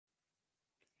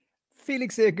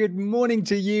Felix here, good morning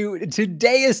to you.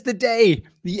 Today is the day.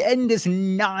 The end is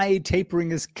nigh,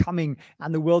 tapering is coming,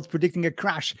 and the world's predicting a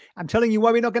crash. I'm telling you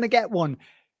why we're not going to get one.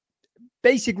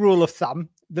 Basic rule of thumb,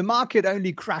 the market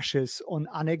only crashes on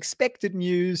unexpected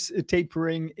news.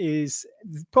 Tapering is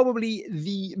probably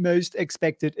the most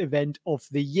expected event of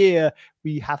the year.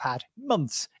 We have had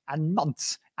months and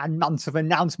months and months of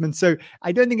announcements, so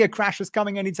I don't think a crash is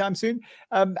coming anytime soon.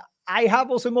 I have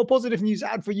also more positive news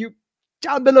out for you.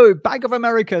 Down below, Bank of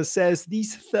America says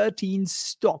these 13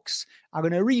 stocks are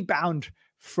going to rebound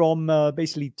from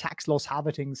basically tax loss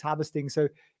harvesting. So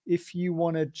if you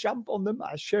want to jump on them,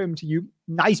 I'll show them to you.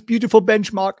 Nice, beautiful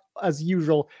benchmark as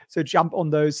usual. So jump on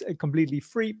those completely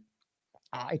free.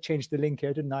 I changed the link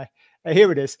here, didn't I?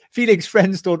 Here it is,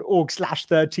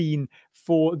 felixfriends.org/13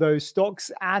 for those stocks.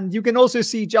 And you can also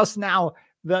see just now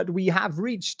that we have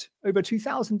reached over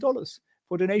 $2,000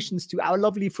 for donations to our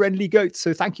lovely friendly goats.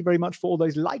 So thank you very much for all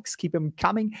those likes. Keep them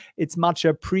coming. It's much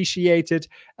appreciated.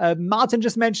 Martin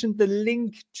just mentioned the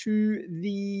link to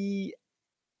the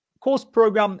course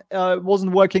program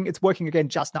wasn't working. It's working again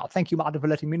just now. Thank you, Martin, for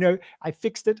letting me know. I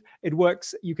fixed it. It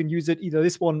works. You can use it either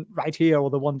this one right here or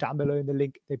the one down below in the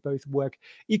link. They both work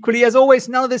equally. As always,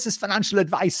 none of this is financial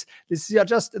advice. This is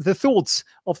just the thoughts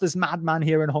of this madman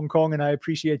here in Hong Kong. And I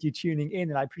appreciate you tuning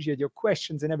in, and I appreciate your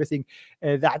questions and everything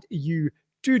that you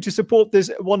do to support this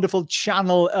wonderful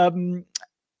channel.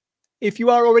 If you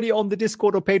are already on the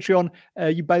Discord or Patreon,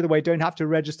 you, by the way, don't have to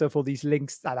register for these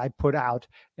links that I put out.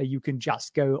 You can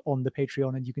just go on the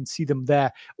Patreon and you can see them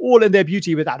there, all in their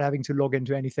beauty without having to log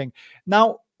into anything.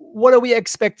 Now, what are we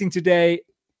expecting today?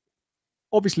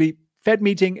 Obviously, Fed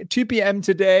meeting, 2 p.m.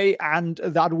 today, and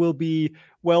that will be,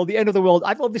 well, the end of the world.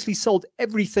 I've obviously sold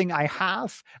everything I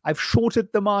have. I've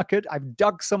shorted the market. I've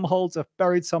dug some holes. I've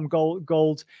buried some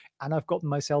gold, and I've gotten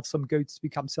myself some goats to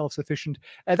become self-sufficient.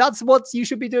 That's what you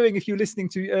should be doing if you're listening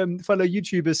to fellow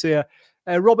YouTubers here.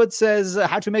 Robert says,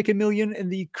 how to make $1 million in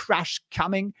the crash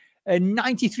coming. A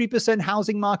 93%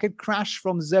 housing market crash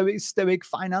from Stoic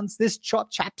Finance. This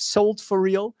chap sold for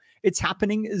real. It's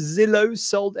happening. Zillow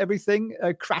sold everything,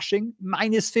 crashing,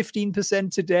 minus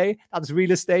 15% today. That's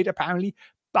real estate, apparently.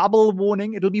 Bubble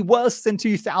warning. It'll be worse than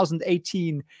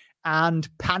 2018.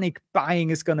 And panic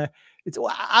buying is it's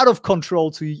out of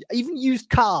control too. Even used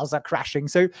cars are crashing.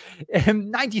 So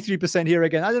 93% here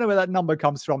again. I don't know where that number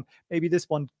comes from. Maybe this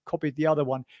one copied the other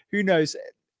one. Who knows?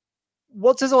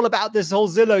 What's this all about, this whole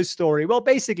Zillow story? Well,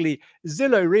 basically,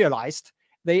 Zillow realized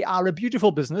they are a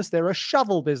beautiful business. They're a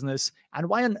shovel business. And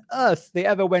why on earth they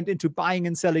ever went into buying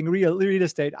and selling real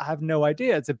estate, I have no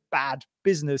idea. It's a bad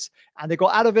business. And they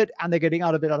got out of it, and they're getting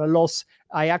out of it at a loss.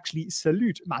 I actually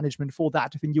salute management for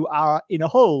that. When you are in a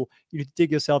hole, you need to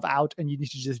dig yourself out and you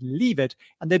need to just leave it.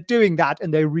 And they're doing that,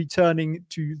 and they're returning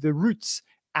to the roots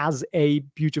as a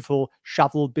beautiful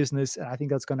shovel business. And I think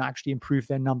that's going to actually improve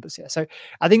their numbers here. So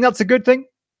I think that's a good thing.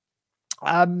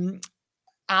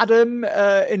 Adam,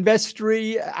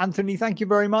 Investory, Anthony, thank you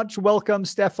very much. Welcome,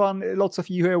 Stefan. Lots of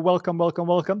you here. Welcome, welcome,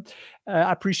 welcome.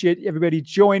 I appreciate everybody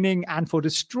joining and for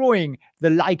destroying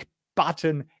the like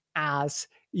button as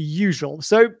usual.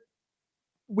 So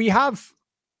we have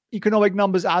economic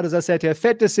numbers out, as I said here.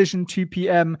 Fed decision 2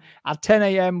 p.m. At 10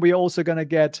 a.m., we're also going to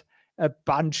get a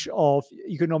bunch of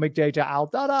economic data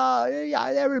out that are,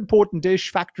 they're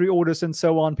important-ish, factory orders and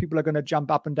so on. People are going to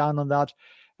jump up and down on that.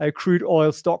 Crude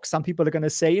oil stocks. Some people are going to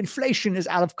say inflation is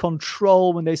out of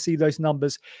control when they see those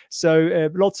numbers. So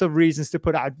lots of reasons to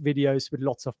put out videos with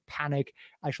lots of panic.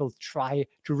 I shall try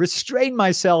to restrain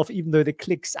myself, even though the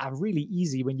clicks are really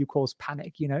easy when you cause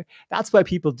panic. You know, that's why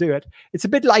people do it. It's a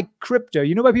bit like crypto.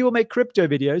 You know, where people make crypto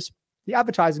videos, the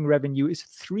advertising revenue is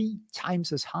 3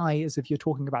 times as high as if you're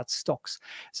talking about stocks.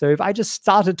 So if I just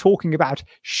started talking about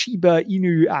Shiba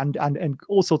Inu and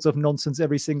all sorts of nonsense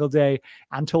every single day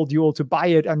and told you all to buy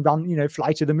it and run,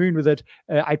 fly to the moon with it,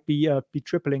 I'd be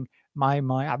tripling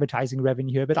my advertising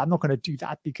revenue here. But I'm not going to do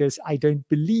that because I don't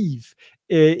believe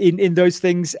in those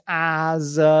things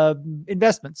as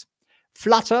investments.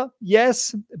 Flutter,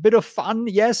 yes. A bit of fun,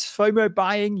 yes. FOMO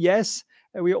buying, yes.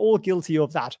 We're all guilty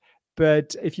of that.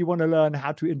 But if you want to learn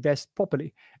how to invest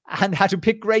properly and how to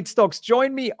pick great stocks,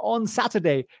 join me on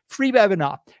Saturday. Free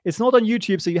webinar. It's not on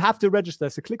YouTube, so you have to register.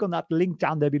 So click on that link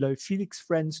down there below,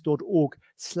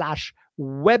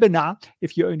 felixfriends.org/webinar,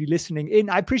 if you're only listening in.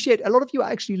 I appreciate a lot of you are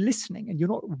actually listening and you're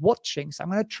not watching. So I'm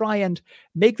going to try and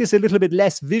make this a little bit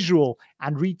less visual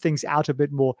and read things out a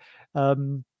bit more.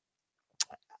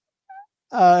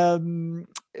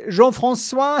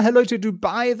 Jean-Francois, hello to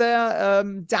Dubai there.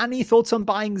 Danny, thoughts on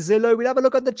buying Zillow? We'll have a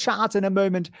look at the chart in a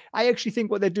moment. I actually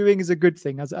think what they're doing is a good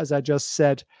thing, as I just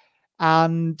said.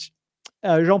 And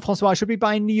Jean-Francois, should we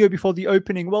buy Nio before the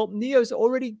opening? Well, Nio's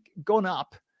already gone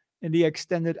up in the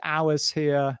extended hours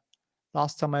here.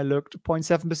 Last time I looked,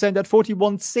 0.7% at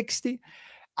 41.60.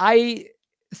 I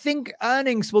think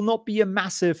earnings will not be a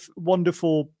massive,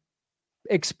 wonderful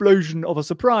explosion of a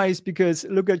surprise, because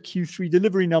look at Q3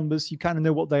 delivery numbers. You kind of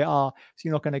know what they are, so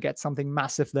you're not going to get something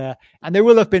massive there. And there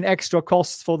will have been extra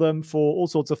costs for them for all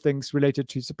sorts of things related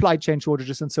to supply chain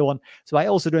shortages and so on. So I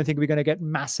also don't think we're going to get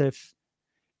massive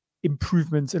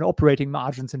improvements in operating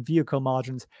margins and vehicle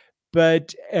margins.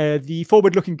 But the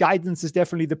forward-looking guidance is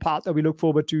definitely the part that we look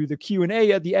forward to. The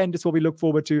Q&A at the end is what we look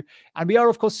forward to. And we are,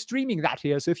 of course, streaming that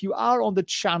here. So if you are on the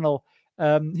channel,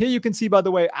 here you can see, by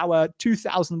the way, our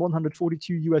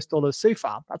 $2,142 so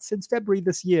far. That's since February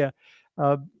this year.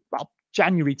 Well,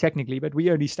 January technically, but we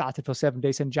only started for 7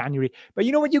 days in January. But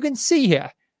you know what you can see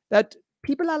here? That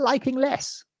people are liking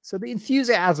less. So the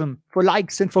enthusiasm for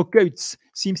likes and for goats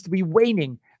seems to be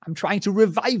waning. I'm trying to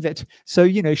revive it. So,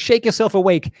 you know, shake yourself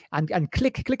awake and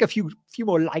click a few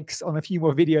more likes on a few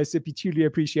more videos. It'd be truly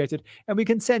appreciated. And we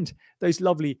can send those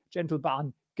lovely gentle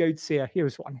barn goats here.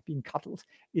 Here's one being cuddled.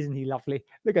 Isn't he lovely?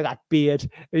 Look at that beard.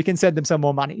 We can send them some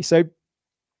more money. So,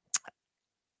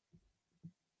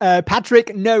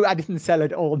 Patrick, no, I didn't sell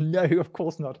it all. No, of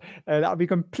course not. That would be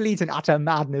complete and utter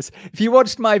madness. If you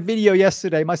watched my video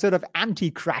yesterday, my sort of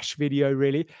anti-crash video,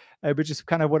 really, which is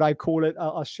kind of what I call it,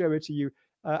 I'll show it to you.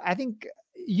 I think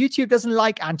YouTube doesn't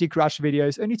like anti-crash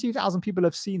videos. Only 2,000 people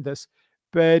have seen this,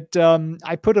 but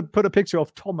I put a picture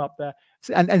of Tom up there,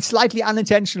 and slightly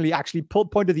unintentionally actually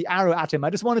pointed the arrow at him. I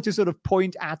just wanted to sort of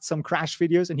point at some crash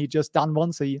videos, and he'd just done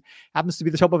one, so he happens to be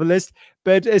the top of the list.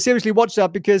 But seriously, watch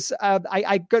that, because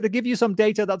I got to give you some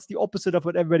data that's the opposite of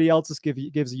what everybody else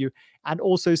gives you, and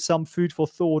also some food for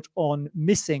thought on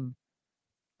missing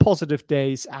positive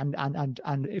days and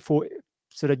for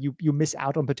so that you miss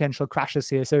out on potential crashes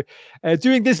here. So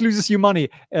doing this loses you money.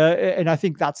 And I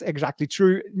think that's exactly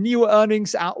true. Nio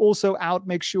earnings are also out.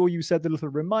 Make sure you set the little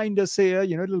reminders here,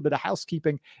 you know, a little bit of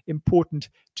housekeeping, important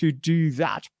to do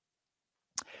that.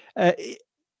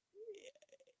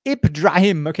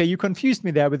 Ibrahim, okay, you confused me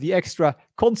there with the extra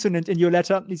consonant in your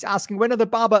letter. He's asking, when are the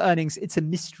Barber earnings? It's a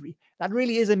mystery. That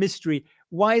really is a mystery.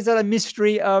 Why is that a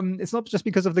mystery? It's not just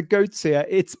because of the goats here.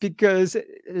 It's because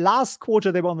last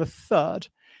quarter they were on the 3rd.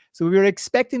 So we were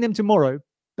expecting them tomorrow.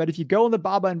 But if you go on the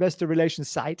Barber Investor Relations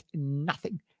site,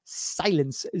 nothing.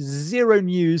 Silence, zero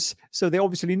news. So they're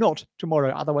obviously not tomorrow.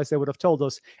 Otherwise, they would have told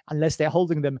us, unless they're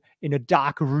holding them in a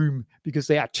dark room because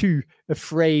they are too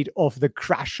afraid of the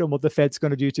crash and what the Fed's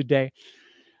going to do today.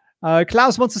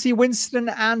 Klaus wants to see Winston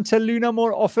and Taluna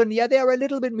more often. Yeah, they are a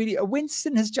little bit media.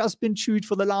 Winston has just been chewed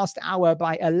for the last hour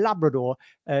by a Labrador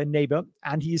neighbor,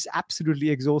 and he's absolutely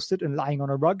exhausted and lying on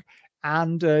a rug.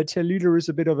 And Tallulah is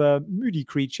a bit of a moody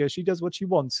creature. She does what she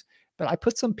wants. But I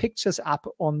put some pictures up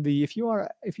on the, if you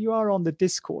are on the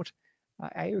Discord,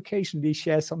 I occasionally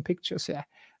share some pictures here.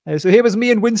 So here was me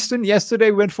and Winston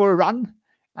yesterday. We went for a run.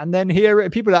 And then here,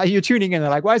 people are here tuning in. They're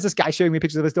like, why is this guy showing me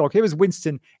pictures of his dog? Here was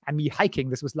Winston and me hiking.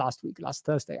 This was last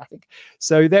Thursday, I think.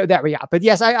 So there we are. But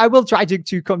yes, I will try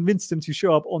to convince them to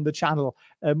show up on the channel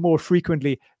more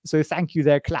frequently. So thank you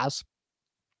there, Klaus.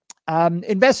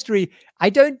 Investory, I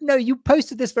don't know. You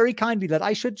posted this very kindly that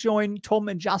I should join Tom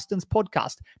and Justin's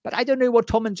podcast, but I don't know what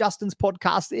Tom and Justin's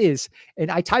podcast is.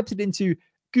 And I typed it into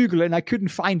Google and I couldn't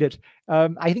find it.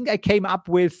 I think I came up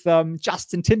with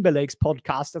Justin Timberlake's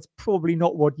podcast. That's probably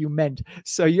not what you meant.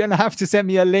 So you're going to have to send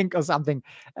me a link or something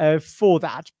for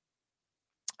that.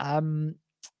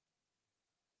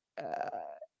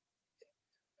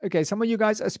 Okay, some of you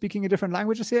guys are speaking in different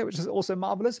languages here, which is also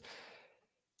marvelous.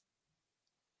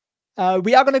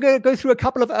 We are going to go through a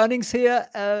couple of earnings here.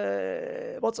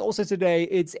 What's also today?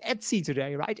 It's Etsy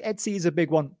today, right? Etsy is a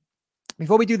big one.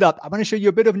 Before we do that, I'm going to show you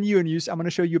a bit of Nio news. I'm going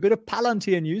to show you a bit of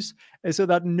Palantir news so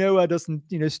that Noah doesn't,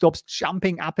 stops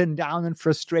jumping up and down in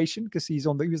frustration because he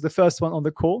was the first one on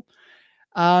the call.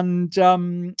 And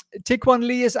Tikwan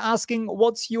Lee is asking,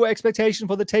 what's your expectation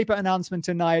for the taper announcement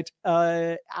tonight?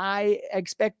 I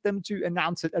expect them to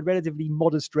announce it at relatively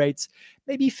modest rates,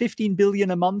 maybe 15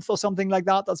 billion a month or something like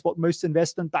that. That's what most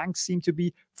investment banks seem to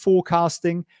be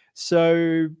forecasting.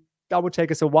 So that would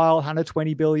take us a while,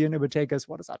 120 billion. It would take us,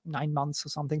 9 months or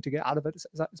something to get out of it. Is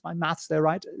my maths there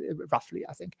right? Roughly,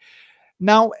 I think.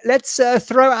 Now, let's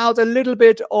throw out a little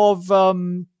bit of...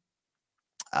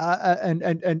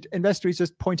 and investors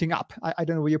just pointing up. I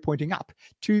don't know where you're pointing up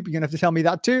to. You're going to have to tell me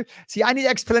that too. See, I need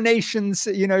explanations.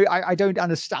 I don't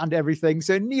understand everything.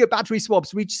 So Nio battery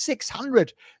swaps reached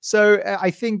 600. So I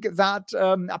think that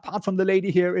apart from the lady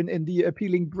here in the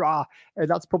appealing bra,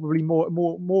 that's probably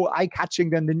more eye-catching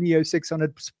than the Nio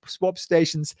 600 swap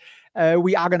stations.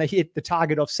 we are going to hit the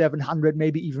target of 700,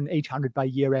 maybe even 800 by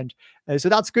year end. So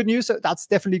that's good news. So that's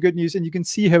definitely good news. And you can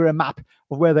see here a map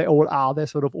of where they all are. They're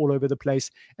sort of all over the place.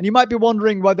 And you might be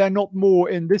wondering why they're not more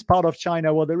in this part of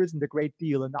China. Well, there isn't a great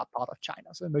deal in that part of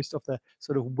China. So most of the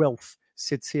sort of wealth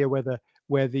sits here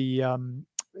where the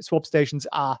swap stations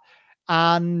are.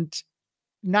 And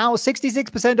now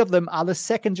 66% of them are the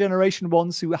second generation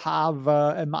ones who have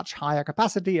a much higher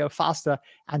capacity, are faster,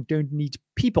 and don't need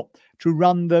people to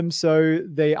run them. So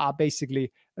they are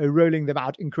basically rolling them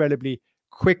out incredibly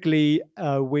quickly,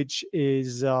 which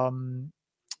is so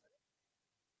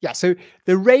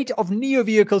the rate of Nio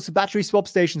vehicles to battery swap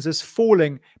stations is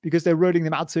falling because they're rolling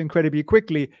them out so incredibly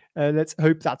quickly. Let's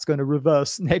hope that's going to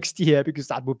reverse next year, because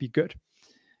that would be good.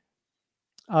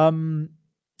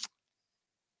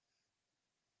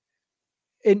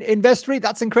 In Investory,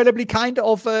 that's incredibly kind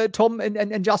of Tom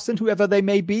and Justin, whoever they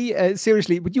may be.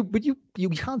 Seriously, you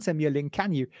can't send me a link,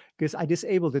 can you? Because I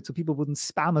disabled it so people wouldn't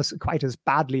spam us quite as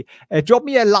badly. Drop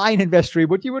me a line, Investory.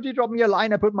 Would you drop me a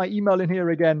line? I put my email in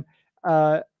here again.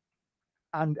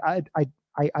 And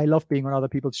I love being on other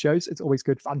people's shows. It's always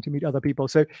good fun to meet other people.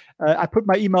 So I put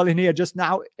my email in here just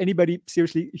now. Anybody,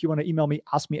 seriously, if you want to email me,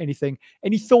 ask me anything.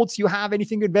 Any thoughts you have,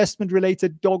 anything investment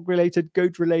related, dog related,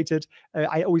 goat related,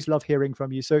 I always love hearing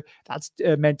from you. So that's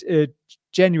meant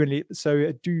genuinely.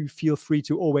 So do feel free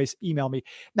to always email me.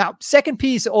 Now, second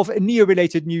piece of Nio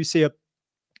related news here.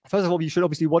 First of all, you should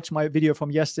obviously watch my video from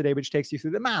yesterday, which takes you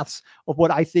through the maths of what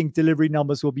I think delivery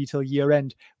numbers will be till year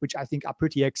end, which I think are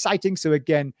pretty exciting. So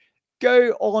again, go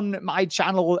on my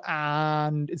channel,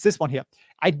 and it's this one here.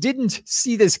 I didn't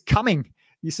see this coming.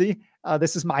 You see,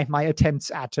 this is my attempts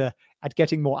at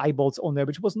getting more eyeballs on there,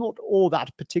 which was not all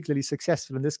that particularly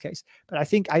successful in this case. But I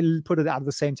think I put it out at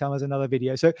the same time as another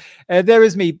video. So there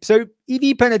is me. So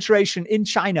EV penetration in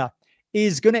China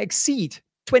is going to exceed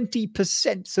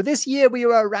 20%. So this year we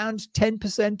were around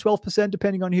 10%, 12%,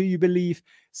 depending on who you believe.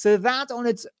 So that on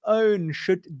its own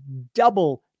should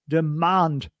double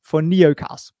demand for Nio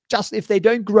cars, just if they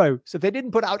don't grow. So if they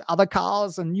didn't put out other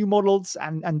cars and new models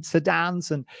and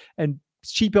sedans and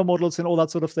cheaper models and all that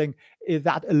sort of thing,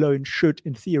 that alone should,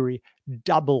 in theory,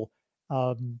 double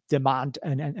demand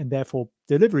and therefore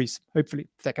deliveries, hopefully,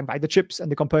 if they can buy the chips and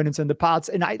the components and the parts.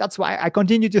 And that's why I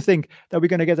continue to think that we're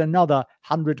going to get another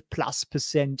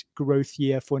 100+% growth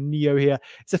year for Nio here.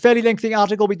 It's a fairly lengthy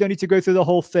article. We don't need to go through the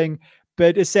whole thing,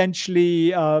 but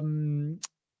essentially, the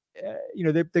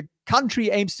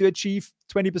country aims to achieve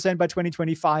 20% by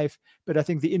 2025, but I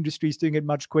think the industry is doing it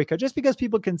much quicker just because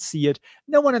people can see it.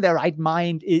 No one in their right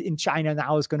mind in China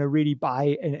now is going to really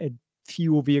buy a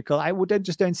fuel vehicle. I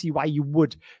just don't see why you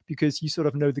would, because you sort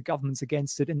of know the government's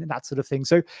against it and that sort of thing.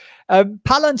 So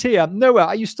Palantir, Noah,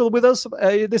 are you still with us?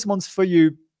 This one's for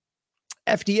you.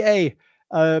 FDA,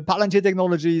 Palantir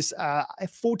Technologies,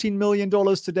 $14 million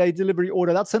today, delivery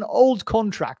order. That's an old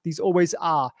contract. These always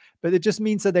are, but it just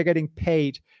means that they're getting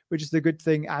paid, which is the good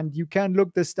thing. And you can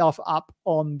look this stuff up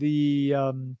on the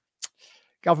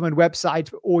government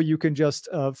website, or you can just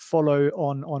follow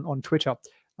on Twitter.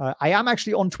 I am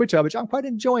actually on Twitter, which I'm quite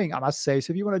enjoying, I must say.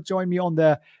 So if you want to join me on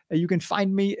there, you can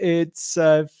find me. It's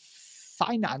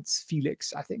Finance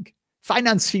Felix, I think.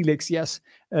 Finance Felix, yes.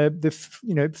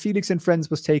 Felix and Friends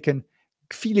was taken.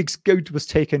 Felix Goat was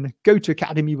taken. Goat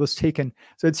Academy was taken.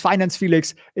 So it's Finance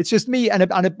Felix. It's just me and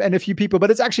a few people,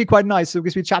 but it's actually quite nice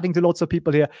because we're chatting to lots of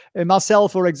people here. Marcel,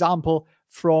 for example,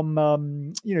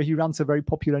 from, he runs a very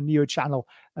popular Nio channel.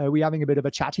 We're having a bit of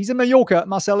a chat. He's in Mallorca.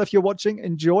 Marcel, if you're watching,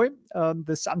 enjoy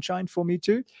the sunshine for me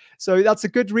too. So that's a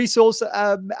good resource.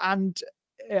 And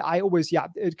I always,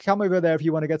 come over there if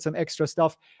you want to get some extra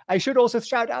stuff. I should also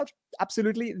shout out,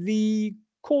 absolutely, the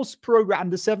course program,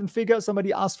 the 7-figure.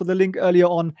 Somebody asked for the link earlier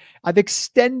on. I've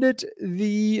extended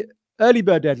the early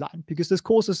bird deadline because this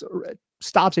course is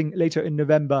starting later in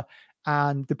November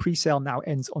and the pre-sale now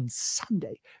ends on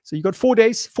Sunday. So you got 4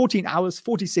 days, 14 hours,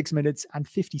 46 minutes and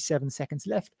 57 seconds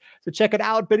left. So check it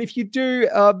out. But if you do,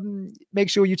 make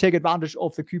sure you take advantage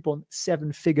of the coupon.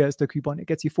 7 figures, the coupon. It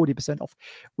gets you 40% off,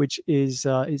 which is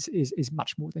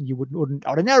much more than you wouldn't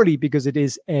ordinarily, because it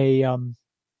is a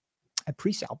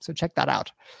pre-sale. So check that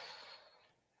out.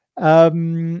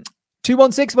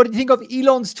 216, what did you think of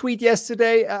Elon's tweet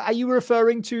yesterday? Are you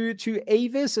referring to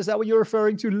Avis? Is that what you're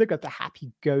referring to? Look at the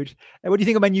happy goat. What do you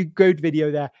think of my new goat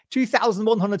video there?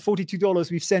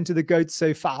 $2,142 we've sent to the goats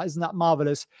so far. Isn't that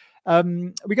marvelous? We're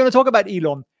going to talk about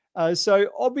Elon. So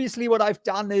obviously what I've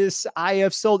done is I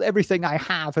have sold everything I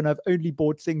have, and I've only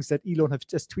bought things that Elon have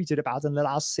just tweeted about in the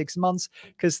last 6 months,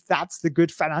 because that's the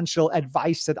good financial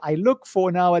advice that I look for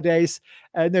nowadays.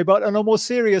 No, but on a more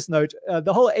serious note,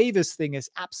 the whole Avis thing is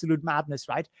absolute madness,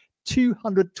 right?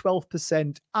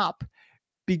 212% up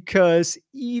because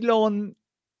Elon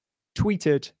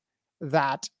tweeted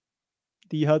that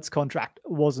the Hertz contract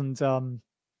wasn't a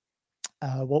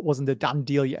done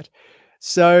deal yet.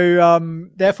 So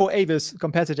therefore, Avis,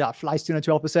 competitor, flies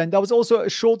 212%. That was also a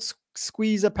short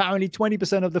squeeze. Apparently,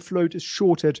 20% of the float is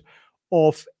shorted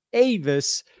of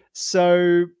Avis.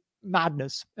 So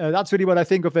madness. That's really what I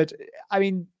think of it. I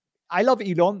mean, I love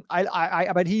Elon.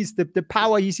 But he's the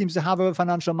power he seems to have over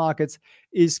financial markets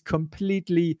is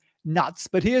completely nuts.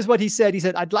 But here's what he said. He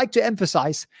said, I'd like to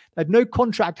emphasize that no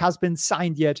contract has been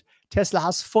signed yet. Tesla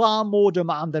has far more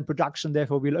demand than production.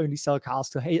 Therefore, we'll only sell cars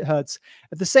to Hertz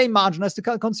at the same margin as to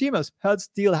consumers. Hertz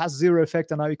deal has zero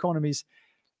effect on our economies.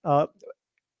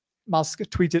 Musk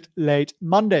tweeted late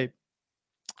Monday.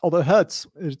 Although Hertz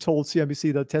told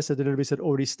CNBC that Tesla deliveries had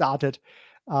already started.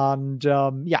 And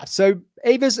so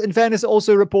Avis, in fairness,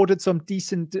 also reported some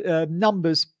decent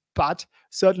numbers, but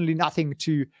certainly nothing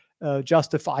to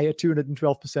justify a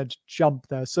 212% jump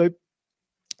there. So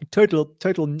total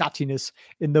nuttiness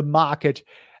in the market.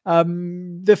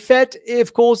 The Fed,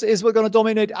 of course, is going to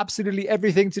dominate absolutely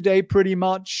everything today. Pretty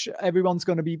much everyone's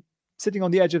going to be sitting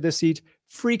on the edge of their seat,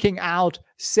 freaking out,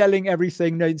 selling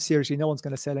everything. No, seriously, no one's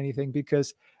going to sell anything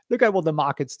because look at what the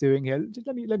market's doing here.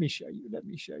 Let me show you. Let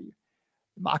me show you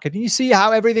the market. And you see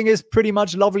how everything is pretty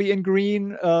much lovely in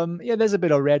green. There's a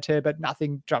bit of red here, but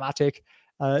nothing dramatic.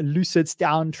 Lucid's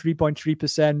down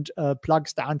 3.3%,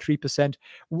 Plugs down 3%.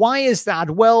 Why is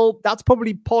that? Well, that's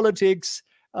probably politics.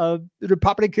 The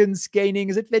Republicans gaining,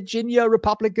 is it Virginia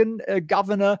Republican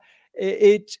governor?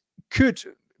 It could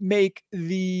make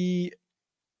the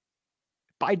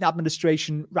Biden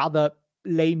administration rather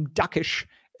lame duckish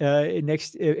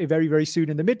very, very soon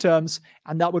in the midterms.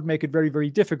 And that would make it very, very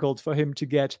difficult for him to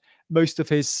get most of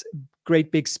his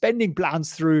great big spending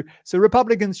plans through. So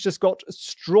Republicans just got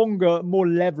stronger, more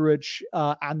leverage,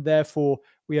 and therefore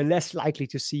we are less likely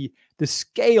to see the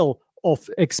scale of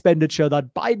expenditure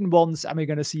that Biden wants, and we're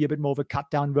going to see a bit more of a cut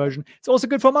down version. It's also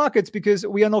good for markets because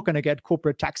we are not going to get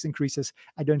corporate tax increases.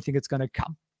 I don't think it's going to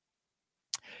come.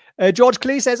 George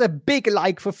Clay says a big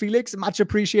like for Felix. Much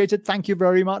appreciated. Thank you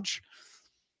very much.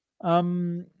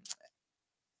 And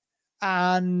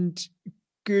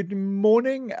good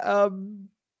morning.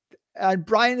 And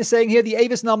Brian is saying here, the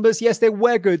Avis numbers, yes, they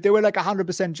were good. They were like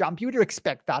 100% jump. You would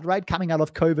expect that, right? Coming out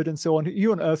of COVID and so on.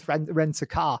 Who on earth rents a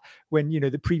car when,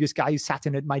 the previous guy who sat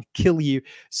in it might kill you?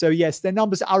 So yes, their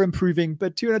numbers are improving,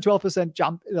 but 212%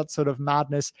 jump, that's sort of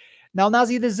madness. Now,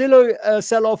 Nazi, the Zillow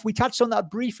sell-off, we touched on that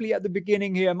briefly at the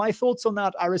beginning here. My thoughts on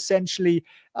that are essentially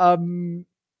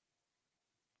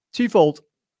twofold.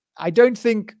 I don't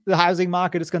think the housing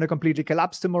market is going to completely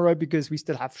collapse tomorrow because we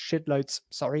still have shitloads,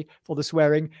 sorry for the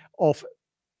swearing, of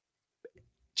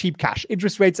cheap cash.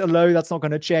 Interest rates are low. That's not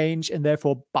going to change. And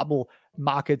therefore, bubble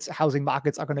markets, housing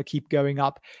markets are going to keep going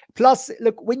up. Plus,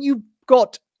 look, when you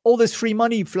got all this free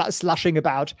money slushing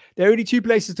about, there are only two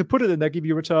places to put it in that give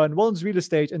you return. One's real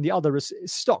estate and the other is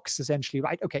stocks, essentially,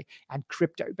 right? Okay, and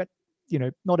crypto. But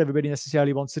not everybody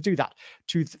necessarily wants to do that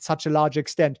to such a large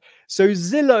extent. So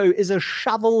Zillow is a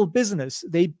shovel business.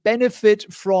 They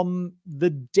benefit from the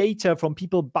data from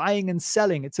people buying and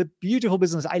selling. It's a beautiful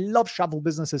business. I love shovel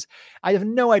businesses. I have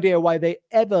no idea why they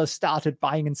ever started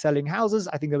buying and selling houses.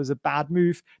 I think that was a bad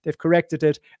move. They've corrected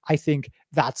it. I think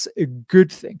that's a good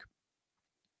thing.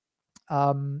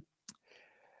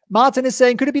 Martin is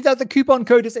saying, could it be that the coupon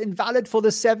code is invalid for the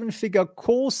 7-figure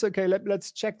course? Okay,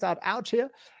 let's check that out here.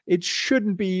 It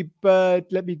shouldn't be, but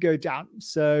let me go down.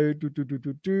 So, so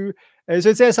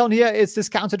it says on here, it's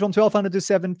discounted from 1,200 to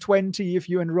 720 if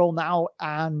you enroll now.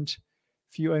 And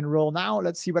if you enroll now,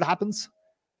 let's see what happens.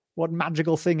 What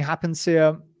magical thing happens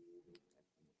here.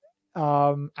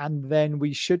 And then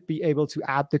we should be able to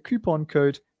add the coupon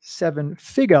code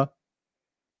 7-figure.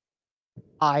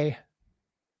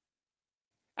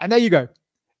 And there you go.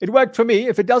 It worked for me.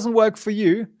 If it doesn't work for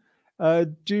you,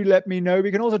 do let me know.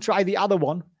 We can also try the other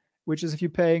one, which is if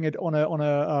you're paying it on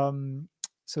a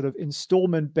sort of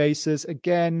installment basis.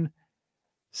 Again,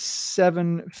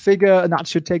 7-figure, and that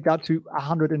should take that to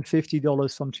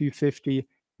 $150 from $250.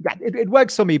 Yeah, it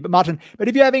works for me, but Martin. But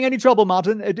if you're having any trouble,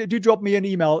 Martin, do drop me an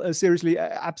email. Seriously,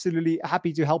 absolutely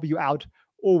happy to help you out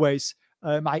always.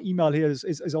 My email here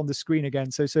is on the screen again.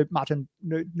 So Martin,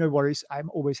 no worries. I'm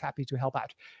always happy to help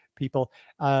out people,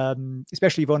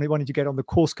 especially if you wanted to get on the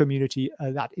course community.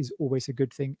 That is always a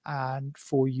good thing, and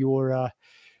for your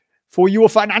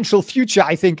financial future,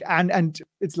 I think. And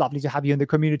it's lovely to have you in the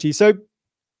community. So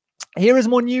here is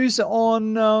more news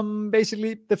on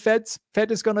basically the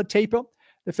Fed is going to taper.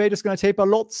 The Fed is going to taper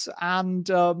lots, and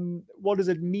what does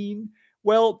it mean?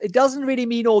 Well, it doesn't really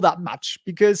mean all that much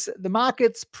because the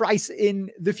markets price in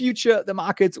the future. The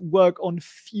markets work on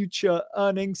future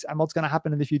earnings and what's going to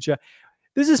happen in the future.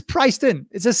 This is priced in.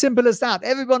 It's as simple as that.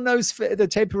 Everyone knows the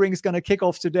tapering is going to kick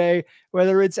off today,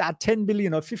 whether it's at 10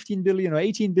 billion or 15 billion or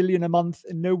 18 billion a month.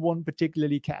 No one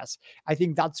particularly cares. I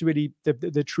think that's really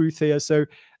the truth here. So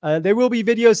there will be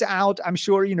videos out. I'm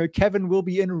sure, Kevin will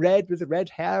be in red with the red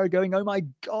hair going, oh my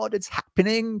God, it's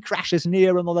happening. Crash is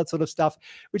near and all that sort of stuff,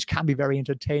 which can be very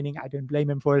entertaining. I don't blame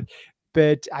him for it,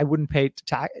 but I wouldn't pay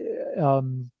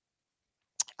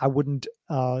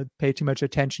too much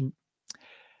attention.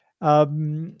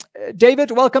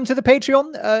 David, welcome to the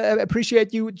Patreon.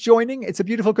 Appreciate you joining. It's a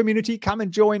beautiful community. Come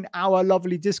and join our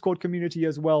lovely Discord community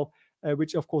as well,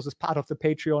 which of course is part of the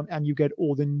Patreon, and you get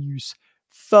all the news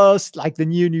first, like the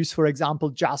new news, for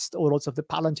example, just or lots of the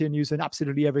Palantir news and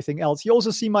absolutely everything else. You also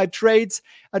see my trades.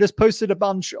 I just posted a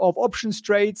bunch of options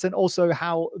trades and also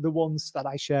how the ones that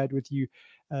I shared with you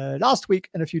last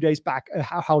week and a few days back,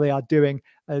 how they are doing.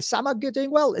 Some are doing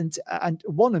well, and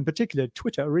one in particular,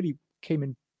 Twitter, really came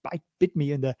in. Bit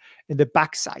me in the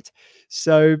backside.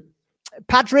 So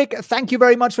Patrick, thank you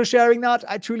very much for sharing that.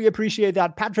 I truly appreciate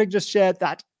that. Patrick just shared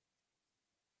that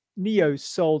Nio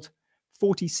sold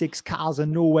 46 cars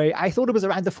in Norway. I thought it was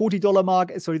around the $40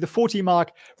 mark, sorry, the 40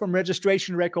 mark from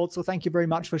registration records. So thank you very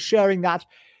much for sharing that.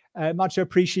 Much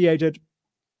appreciated.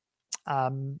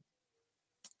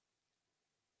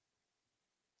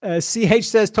 CH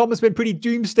says, Tom has been pretty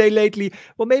doomsday lately.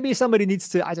 Well, maybe somebody needs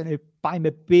to, I don't know, buy him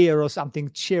a beer or something,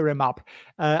 cheer him up.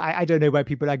 I don't know why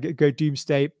people go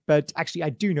doomsday, but actually I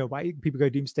do know why people go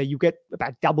doomsday. You get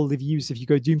about double the views if you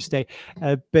go doomsday,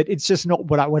 but it's just not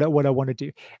what I want to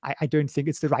do. I don't think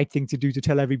it's the right thing to do, to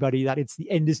tell everybody that it's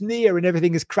the end is near and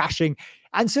everything is crashing,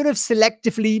 and sort of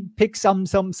selectively pick some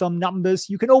numbers.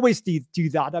 You can always do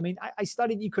that. I mean, I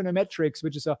studied econometrics,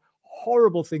 which is a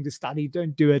horrible thing to study.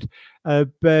 Don't do it.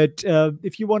 But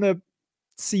if you want to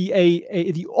see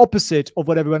the opposite of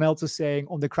what everyone else is saying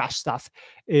on the crash stuff,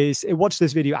 is watch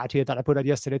this video out here that I put out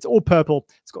yesterday. It's all purple.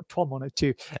 It's got Tom on it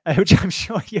too, which I'm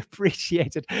sure he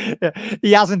appreciated.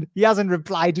 He hasn't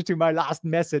replied to my last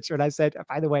message when I said,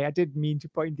 by the way, I didn't mean to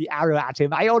point the arrow at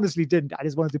him. I honestly didn't. I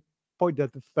just wanted to point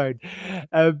at the phone.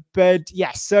 But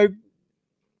yes, so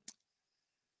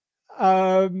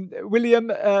William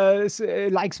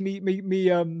likes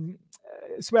me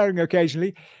swearing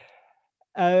occasionally.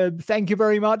 Thank you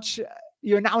very much.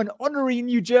 You're now an honorary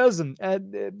New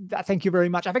Jerseyan. Thank you very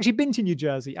much. I've actually been to New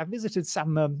Jersey. I've visited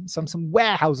some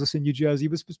warehouses in New Jersey.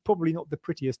 It was probably not the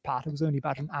prettiest part. It was only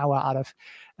about an hour out of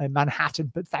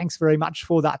Manhattan, but thanks very much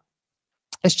for that.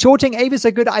 Is shorting Avis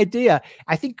a good idea?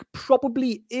 I think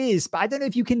probably is, but I don't know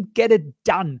if you can get it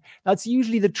done. That's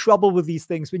usually the trouble with these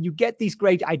things. When you get these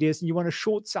great ideas and you want to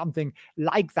short something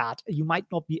like that, you might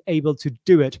not be able to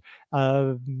do it.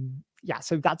 Yeah,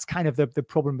 so that's kind of the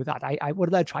problem with that.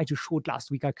 What did I try to short last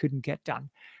week? I couldn't get done.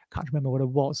 Can't remember what it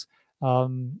was.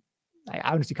 I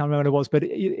honestly can't remember what it was, but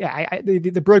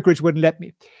the brokerage wouldn't let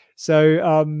me.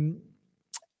 So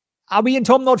are we and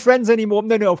Tom not friends anymore?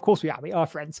 No, of course we are. We are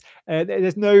friends.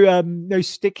 There's no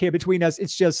stick here between us.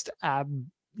 It's just,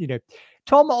 Tom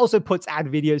also puts out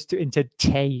videos to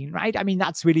entertain, right? I mean,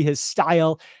 that's really his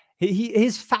style.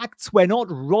 His facts were not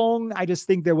wrong. I just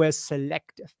think they were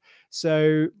selective.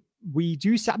 So we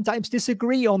do sometimes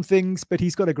disagree on things, but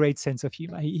he's got a great sense of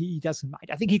humor. He doesn't mind.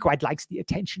 I think he quite likes the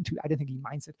attention too. I don't think he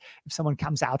minds it if someone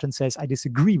comes out and says, I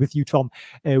disagree with you, Tom,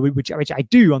 which I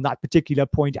do on that particular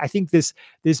point. I think this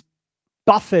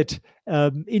Buffett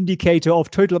indicator of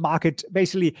total market,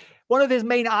 basically one of his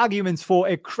main arguments for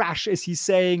a crash is he's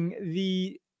saying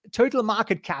the total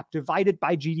market cap divided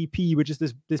by GDP, which is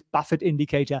this Buffett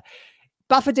indicator.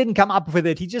 Buffett didn't come up with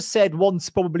it. He just said once,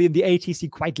 probably in the 80s, he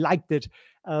quite liked it.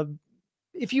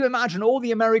 If you imagine all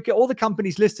the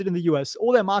companies listed in the US,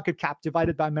 all their market cap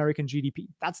divided by American GDP,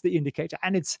 that's the indicator.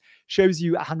 And it shows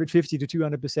you 150 to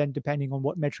 200%, depending on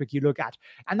what metric you look at.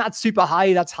 And that's super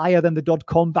high. That's higher than the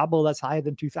dot-com bubble. That's higher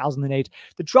than 2008.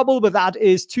 The trouble with that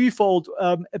is twofold.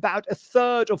 About a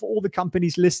third of all the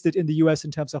companies listed in the US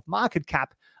in terms of market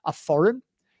cap are foreign.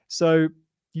 So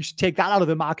you should take that out of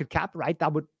the market cap, right?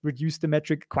 That would reduce the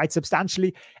metric quite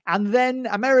substantially. And then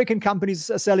American companies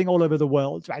are selling all over the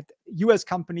world, right? US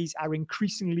companies are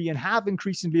increasingly and have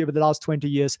increasingly over the last 20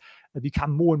 years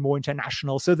become more and more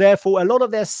international. So therefore, a lot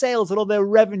of their sales, a lot of their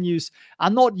revenues are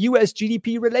not US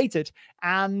GDP related.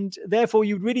 And therefore,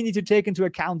 you really need to take into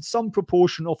account some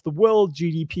proportion of the world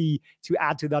GDP to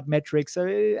add to that metric. So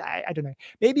I don't know.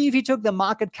 Maybe if you took the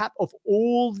market cap of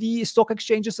all the stock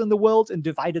exchanges in the world and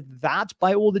divided that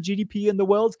by all the GDP in the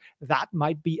world, that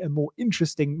might be be a more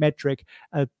interesting metric.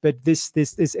 But this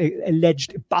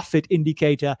alleged Buffett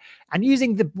indicator, and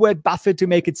using the word Buffett to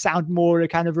make it sound more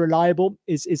kind of reliable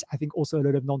is I think also a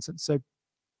lot of nonsense. So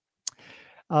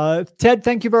Ted,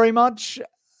 thank you very much.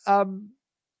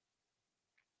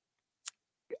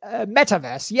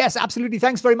 Metaverse. Yes, absolutely.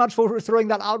 Thanks very much for throwing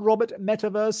that out, Robert.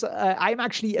 Metaverse. I'm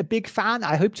actually a big fan.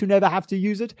 I hope to never have to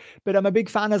use it, but I'm a big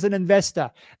fan as an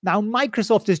investor. Now,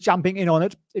 Microsoft is jumping in on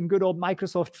it in good old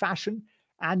Microsoft fashion.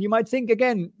 And you might think,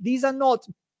 again, these are not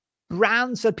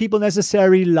brands that people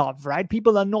necessarily love, right?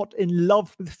 People are not in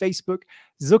love with Facebook.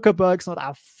 Zuckerberg's not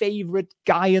our favorite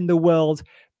guy in the world,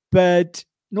 but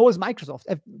nor is Microsoft.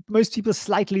 Most people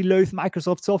slightly loathe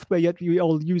Microsoft software, yet we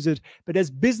all use it. But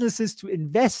as businesses to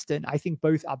invest in, I think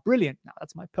both are brilliant. Now,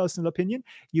 that's my personal opinion.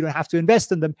 You don't have to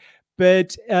invest in them.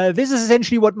 But this is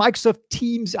essentially what Microsoft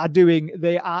Teams are doing.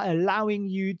 They are allowing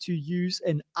you to use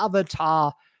an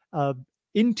avatar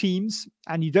in Teams,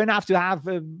 and you don't have to have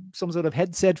some sort of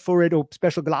headset for it or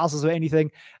special glasses or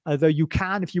anything, though you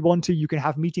can, if you want to. You can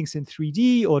have meetings in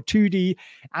 3D or 2D.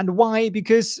 And why?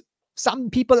 Because some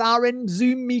people are in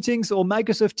Zoom meetings or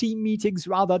Microsoft Team meetings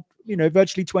rather,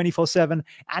 virtually 24/7,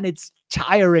 and it's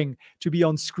tiring to be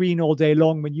on screen all day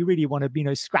long when you really want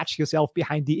to, scratch yourself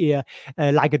behind the ear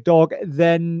like a dog.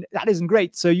 Then that isn't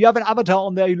great. So you have an avatar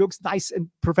on there who looks nice and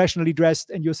professionally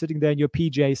dressed, and you're sitting there in your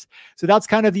PJs. So that's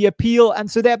kind of the appeal. And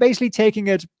so they're basically taking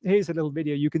it. Here's a little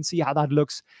video. You can see how that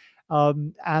looks. I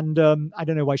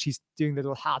don't know why she's doing the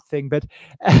little heart thing, but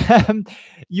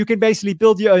you can basically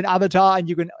build your own avatar, and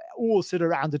you can all sit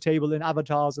around the table in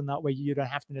avatars, and that way you don't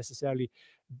have to necessarily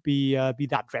be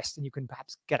that dressed, and you can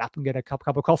perhaps get up and get a cup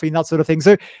of coffee and that sort of thing.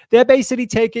 So they're basically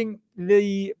taking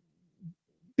the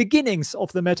beginnings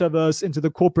of the metaverse into the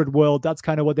corporate world. That's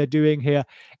kind of what they're doing here.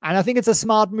 And I think it's a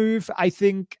smart move. I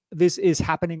think this is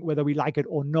happening whether we like it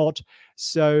or not.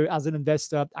 So as an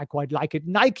investor, I quite like it.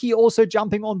 Nike also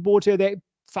jumping on board here. They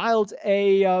filed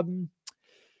a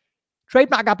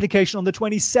trademark application on the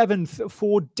 27th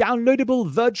for downloadable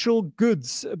virtual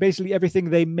goods, basically everything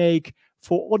they make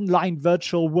for online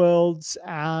virtual worlds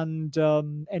and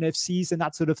NFCs and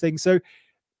that sort of thing. So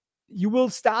you will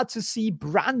start to see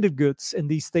branded goods in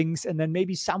these things, and then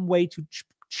maybe some way to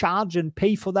charge and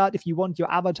pay for that. If you want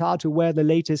your avatar to wear the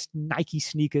latest Nike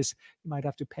sneakers, you might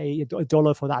have to pay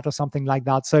 $1 for that or something like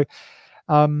that. So,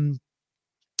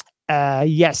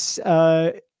 yes.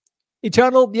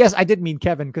 Eternal, yes, I did mean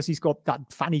Kevin, because he's got that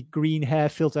funny green hair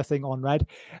filter thing on, right?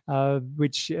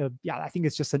 Which, I think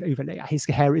it's just an overlay. His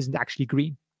hair isn't actually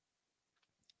green.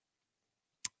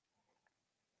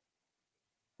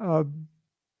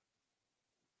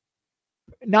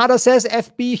 Nada says,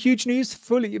 FB, huge news,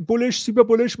 fully bullish, super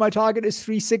bullish. My target is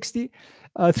 360.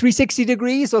 360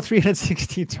 degrees or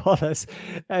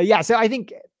 $360. So I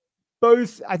think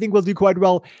both, will do quite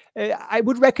well. I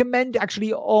would recommend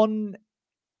actually on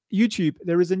YouTube,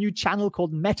 there is a new channel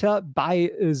called Meta by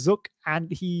Zuck,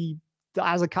 and he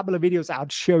has a couple of videos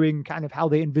out showing kind of how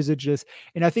they envisage this.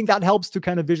 And I think that helps to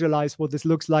kind of visualize what this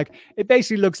looks like. It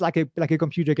basically looks like a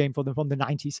computer game from the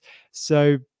 90s.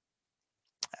 So,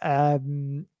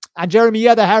 and Jeremy,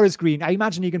 the hair is green. I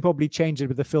imagine you can probably change it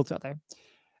with the filter there.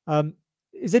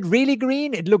 Is it really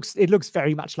green? It looks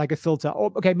very much like a filter.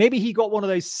 Or, okay, maybe he got one of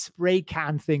those spray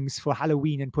can things for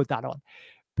Halloween and put that on.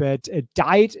 But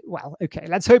dyed, well, okay.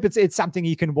 Let's hope it's something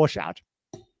he can wash out.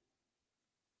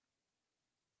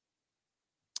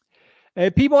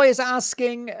 P-Boy is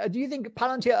asking, do you think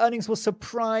Palantir earnings will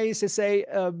surprise? They say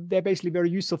they're basically very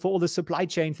useful for all the supply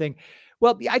chain thing.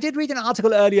 Well, I did read an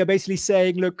article earlier basically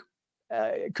saying, look,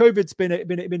 COVID's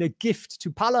been a gift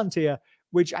to Palantir,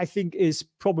 which I think is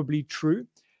probably true.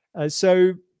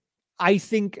 So I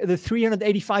think the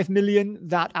 385 million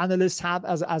that analysts have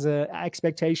as an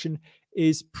expectation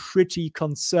is pretty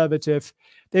conservative.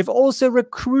 They've also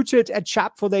recruited a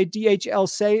chap for their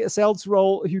DHL sales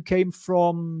role who came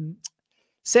from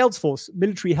Salesforce,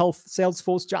 military health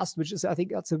Salesforce, which is, I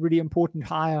think that's a really important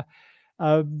hire.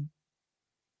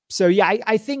 So yeah,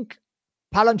 I think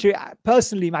Palantir,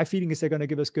 personally, my feeling is they're going to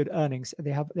give us good earnings.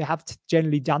 They have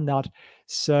generally done that.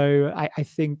 So I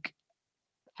think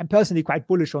I'm personally quite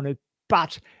bullish on it.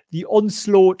 But the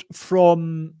onslaught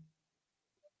from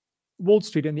Wall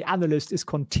Street and the analyst is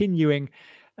continuing.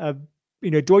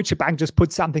 Deutsche Bank just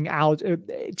put something out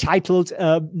titled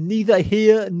 "Neither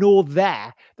Here Nor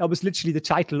There." That was literally the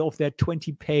title of their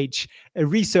 20-page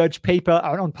research paper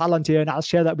on Palantir, and I'll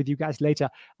share that with you guys later.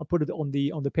 I'll put it on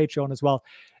the Patreon as well.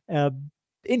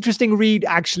 Interesting read,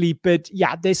 actually, but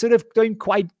yeah, they sort of don't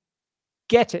quite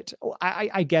get it.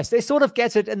 I guess they sort of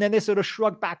get it, and then they sort of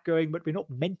shrug back, going, "But we're not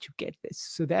meant to get this."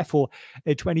 So therefore,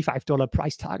 a $25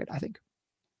 price target, I think.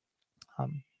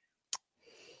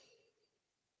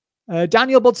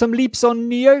 Daniel bought some leaps on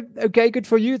Nio. Okay, good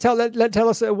for you. Tell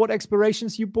us what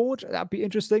expirations you bought. That'd be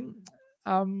interesting.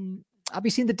 Have you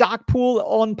seen the dark pool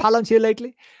on Palantir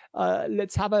lately?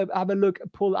 Let's have a look, a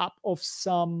pull up of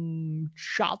some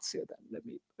charts here. Then let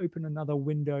me open another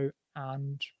window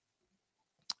and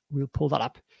we'll pull that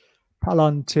up.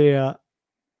 Palantir.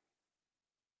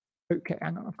 Okay,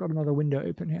 hang on. I've got another window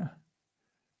open here.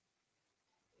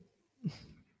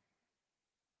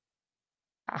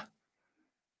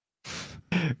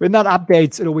 When that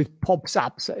updates, it always pops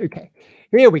up. So, okay,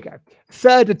 here we go.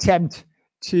 Third attempt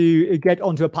to get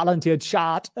onto a Palantir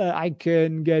chart. I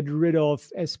can get rid of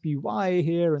SPY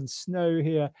here and Snow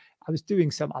here. I was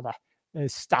doing some other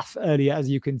stuff earlier, as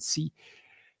you can see.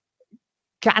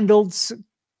 Candles.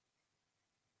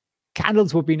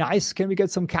 Candles would be nice. Can we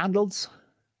get some candles?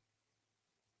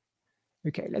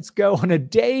 Okay, let's go on a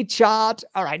day chart.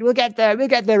 All right, we'll get there. We'll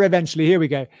get there eventually. Here we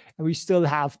go. And we still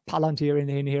have Palantir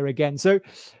in here again. So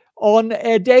on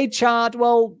a day chart,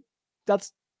 well,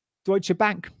 that's Deutsche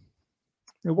Bank.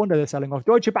 No wonder they're selling off.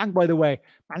 Deutsche Bank, by the way,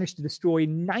 managed to destroy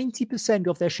 90%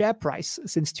 of their share price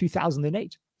since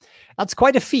 2008. That's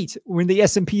quite a feat when the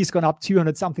S&P has gone up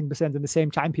 200-something% in the same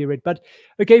time period. But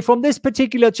okay, from this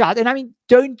particular chart, and I mean,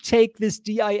 don't take this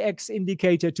DIX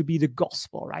indicator to be the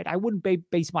gospel, right? I wouldn't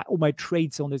base all my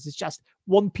trades on this. It's just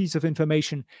one piece of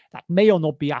information that may or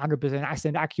not be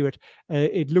 100% accurate.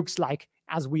 It looks like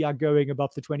as we are going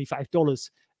above the $25,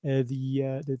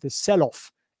 the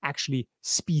sell-off actually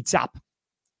speeds up.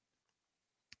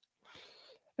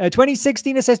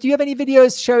 2016, it says, do you have any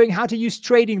videos showing how to use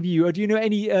TradingView, or do you know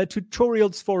any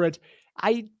tutorials for it?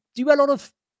 I do a lot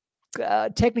of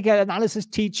technical analysis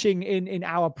teaching in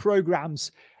our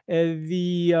programs.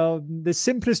 The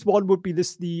simplest one would be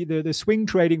the swing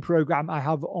trading program I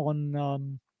have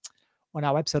on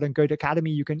our website on Goat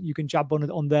Academy. You can jump on it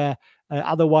on there.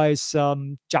 Otherwise,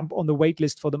 jump on the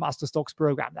waitlist for the Master Stocks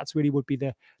program. That's really would be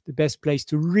the best place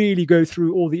to really go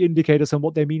through all the indicators and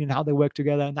what they mean and how they work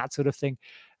together and that sort of thing.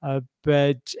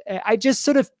 But I just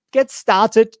sort of get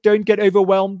started. Don't get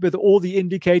overwhelmed with all the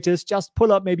indicators. Just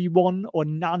pull up maybe one or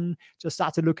none. Just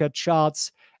start to look at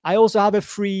charts. I also have a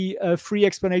free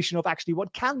explanation of actually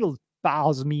what candle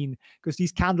bars mean, because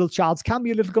these candle charts can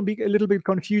be a little bit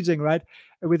confusing, right,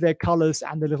 with their colors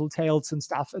and the little tails and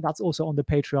stuff. That's also on the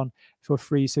Patreon for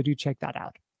free, so do check that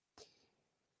out.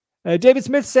 David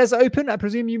Smith says open. I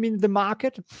presume you mean the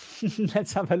market.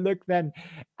 Let's have a look then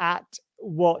at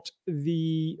what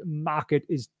the market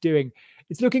is doing.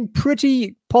 It's looking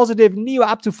pretty positive. Nio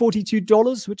up to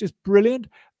 $42, which is brilliant.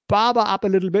 Baba up a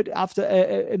little bit after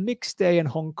a mixed day in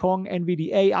Hong Kong.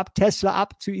 NVDA up, Tesla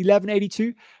up to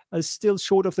 1182, still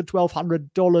short of the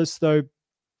 $1,200 though.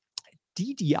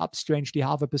 DD up strangely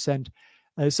 0.5%.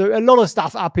 So a lot of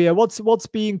stuff up here. What's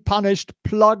being punished?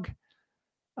 Plug.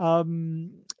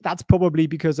 That's probably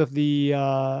because of the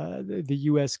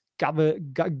U.S.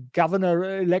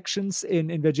 governor elections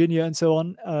in Virginia and so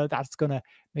on. That's going to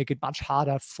make it much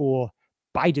harder for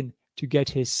Biden to get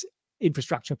his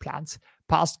infrastructure plans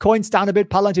passed. Coins down a bit.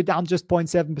 Palantir down just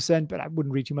 0.7%, but I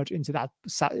wouldn't read too much into that.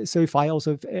 SoFi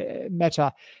also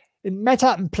Meta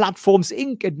and Platforms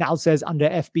Inc. It now says under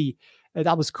FB.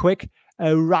 That was quick.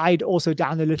 Ride also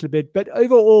down a little bit, but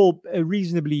overall a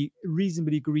reasonably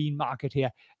green market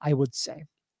here, I would say.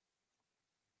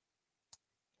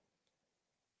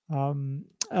 Lone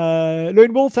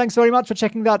Wolf, thanks very much for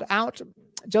checking that out.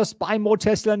 Just buy more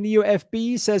Tesla. Nio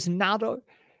FB, says Nado.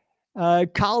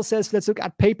 Carl says, let's look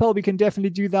at PayPal. We can definitely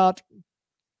do that.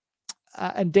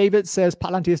 And David says,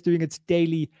 Palantir is doing its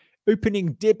daily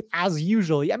opening dip as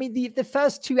usual. I mean, the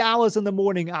first 2 hours in the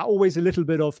morning are always a little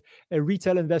bit of a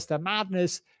retail investor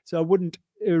madness. So I wouldn't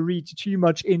read too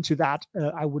much into that.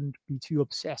 I wouldn't be too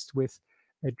obsessed with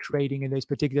trading in those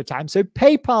particular times. So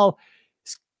PayPal,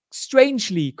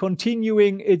 strangely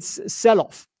continuing its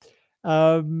sell-off.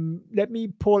 Let me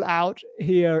pull out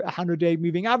here 100-day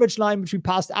moving average line, which we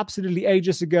passed absolutely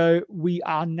ages ago. We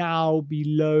are now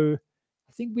below,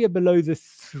 I think we are below the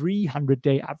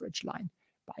 300-day average line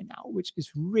by now, which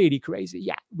is really crazy.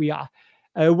 Yeah, we are.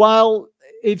 While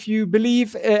if you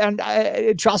believe and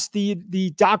trust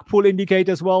the dark pool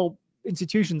indicators, well,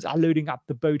 institutions are loading up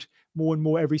the boat more and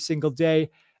more every single day.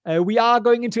 We are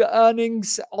going into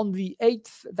earnings on the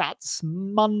 8th. That's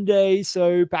Monday.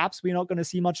 So perhaps we're not going to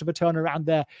see much of a turnaround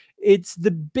there. It's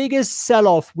the biggest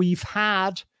sell-off we've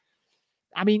had.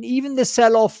 I mean, even the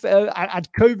sell-off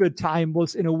at COVID time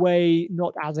was in a way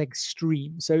not as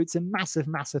extreme. So it's a massive,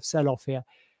 massive sell-off here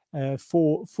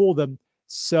for them.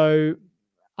 So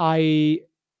I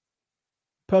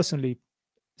personally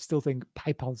still think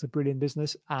PayPal is a brilliant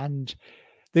business. And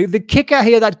The kicker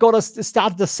here that got us to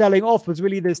start the selling off was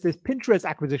really this Pinterest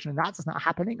acquisition, and that's not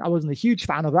happening. I wasn't a huge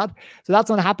fan of that, so that's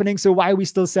not happening. So why are we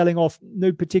still selling off?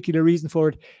 No particular reason for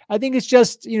it. I think it's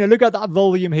just, look at that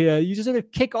volume here. You just sort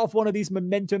of kick off one of these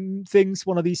momentum things,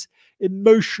 one of these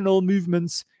emotional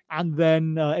movements, and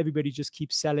then everybody just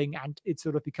keeps selling, and it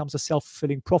sort of becomes a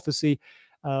self-fulfilling prophecy.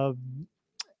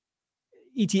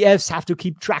 ETFs have to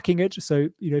keep tracking it. So,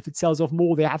 if it sells off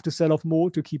more, they have to sell off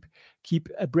more to keep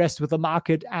abreast with the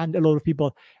market. And a lot of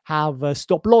people have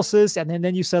stop losses, and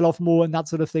then you sell off more and that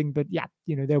sort of thing. But yeah,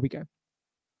 there we go.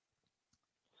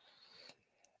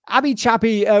 Abby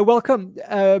Chappie, welcome.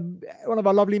 One of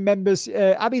our lovely members.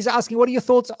 Abby's asking, what are your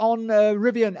thoughts on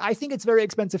Rivian? I think it's very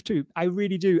expensive too. I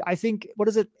really do. I think, what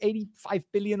is it, 85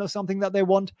 billion or something that they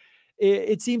want?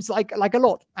 It seems like a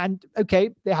lot. And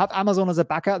okay, they have Amazon as a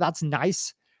backer. That's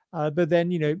nice. But then,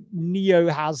 Nio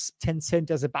has Tencent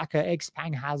as a backer.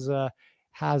 Xpeng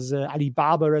has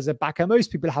Alibaba as a backer. Most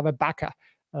people have a backer.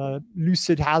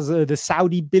 Lucid has the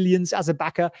Saudi billions as a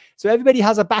backer. So everybody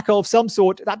has a backer of some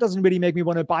sort. That doesn't really make me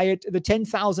want to buy it. The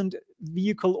 10,000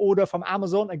 vehicle order from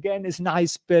Amazon, again, is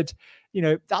nice. But,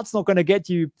 that's not going to get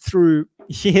you through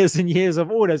years and years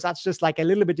of orders. That's just like a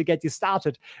little bit to get you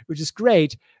started, which is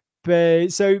great.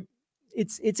 But so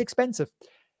it's expensive.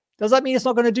 Does that mean it's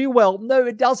not going to do well? No,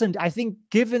 it doesn't. I think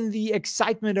given the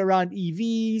excitement around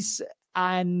EVs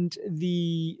and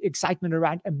the excitement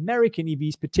around American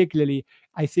EVs particularly,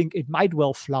 I think it might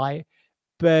well fly.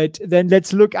 But then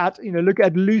let's look at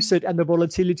Lucid and the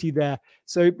volatility there.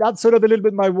 So that's sort of a little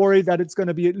bit my worry that it's going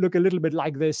to look a little bit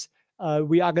like this.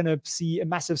 We are going to see a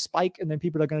massive spike, and then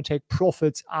people are going to take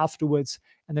profits afterwards,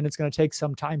 and then it's going to take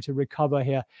some time to recover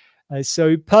here.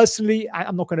 So personally,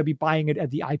 I'm not going to be buying it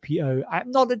at the IPO. I'm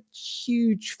not a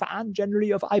huge fan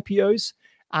generally of IPOs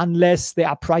unless they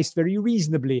are priced very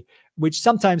reasonably, which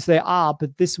sometimes they are,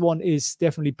 but this one is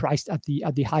definitely priced at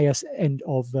the highest end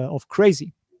of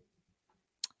crazy.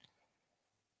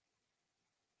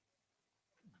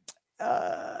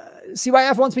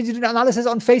 CYF wants me to do an analysis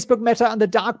on Facebook Meta and the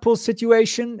dark pool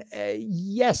situation.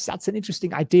 Yes, that's an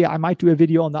interesting idea. I might do a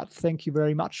video on that. Thank you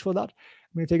very much for that.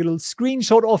 I'm going to take a little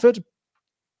screenshot of it,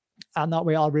 and that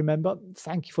way I'll remember.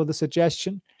 Thank you for the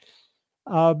suggestion.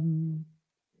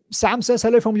 Sam says,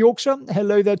 hello from Yorkshire.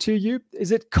 Hello there to you.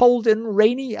 Is it cold and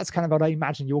rainy? That's kind of what I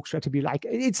imagine Yorkshire to be like.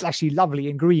 It's actually lovely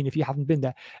and green if you haven't been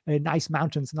there. Nice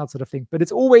mountains and that sort of thing. But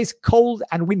it's always cold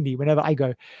and windy whenever I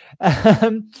go.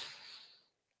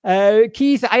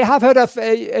 Keith, I have heard of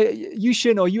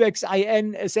Yushin or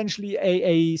UXIN, essentially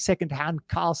a second-hand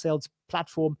car sales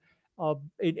platform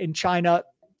in China.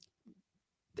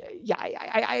 Yeah,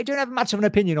 I don't have much of an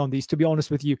opinion on these, to be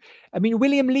honest with you. I mean,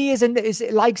 William Lee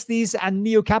likes these, and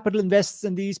Neo Capital invests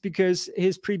in these because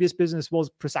his previous business was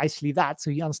precisely that, so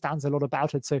he understands a lot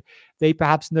about it. So they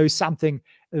perhaps know something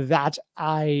that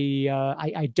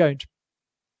I don't.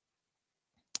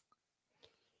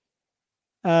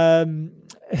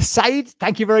 Said,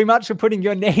 thank you very much for putting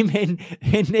your name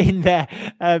in there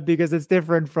because it's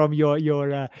different from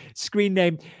your screen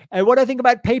name. What I think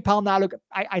about PayPal now, look,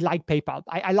 I like PayPal.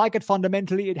 I like it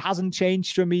fundamentally. It hasn't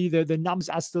changed for me. The numbers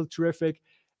are still terrific.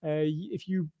 If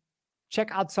you check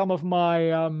out some of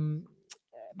my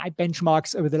my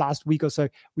benchmarks over the last week or so,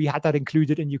 we had that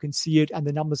included, and you can see it, and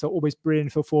the numbers are always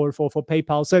brilliant for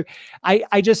PayPal. So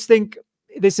I just think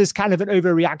this is kind of an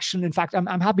overreaction. In fact,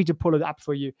 I'm happy to pull it up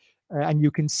for you, and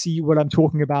you can see what I'm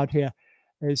talking about here.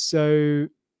 So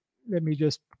let me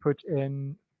just put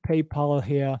in PayPal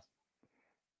here,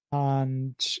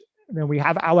 and then we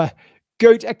have our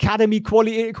GOAT Academy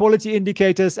quality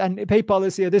indicators, and PayPal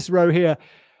is here, this row here.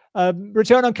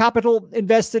 Return on capital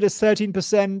invested is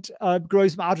 13%,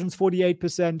 gross margins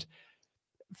 48%.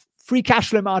 Free cash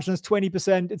flow margin is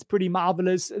 20%. It's pretty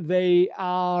marvelous. They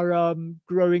are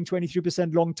growing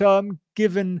 23% long term.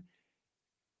 Given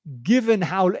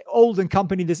how old and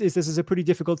company this is a pretty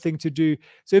difficult thing to do.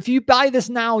 So if you buy this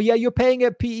now, yeah, you're paying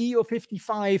a PE of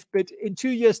 55, but in 2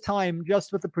 years' time,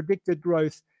 just with the predicted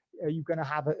growth, you're going to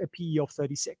have a PE of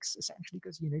 36, essentially,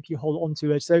 because if you hold on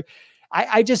to it. So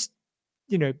I just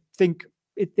think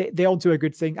they're onto a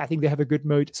good thing. I think they have a good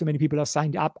mode. So many people are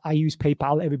signed up. I use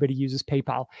PayPal. Everybody uses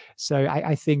PayPal. So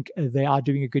I think they are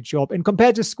doing a good job. And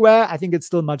compared to Square, I think it's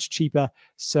still much cheaper.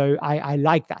 So I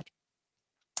like that.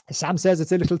 Sam says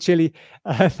it's a little chilly.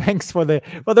 Thanks for the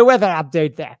weather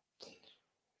update there.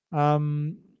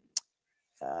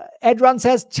 Edron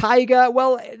says Tiger.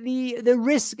 Well, the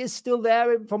risk is still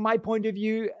there from my point of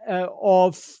view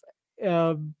of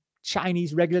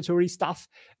Chinese regulatory stuff,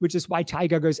 which is why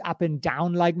Tiger goes up and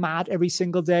down like mad every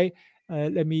single day.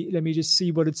 Let me just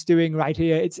see what it's doing right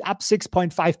here. It's up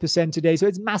 6.5% today, so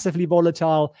it's massively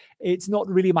volatile. It's not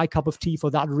really my cup of tea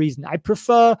for that reason. I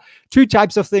prefer two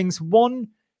types of things. One,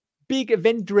 big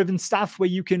event-driven stuff where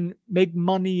you can make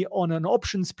money on an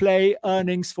options play,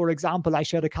 earnings, for example. I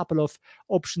shared a couple of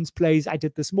options plays I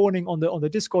did this morning on the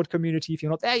Discord community. If you're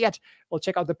not there yet, well,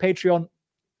 check out the Patreon.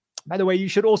 By the way, you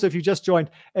should also, if you just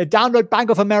joined, download Bank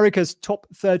of America's top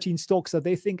 13 stocks that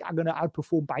they think are going to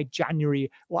outperform by January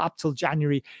or up till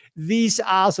January. These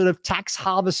are sort of tax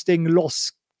harvesting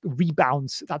loss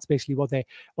rebounds. That's basically what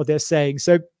they're saying.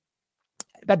 So,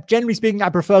 but generally speaking, I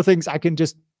prefer things I can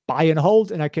just buy and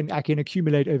hold, and I can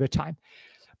accumulate over time.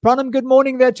 Pranam, good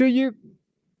morning there to you.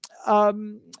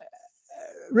 Rivian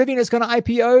is going to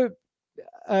IPO.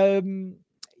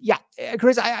 Yeah,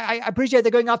 Chris, I appreciate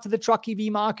they're going after the truck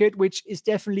EV market, which is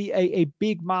definitely a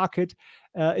big market.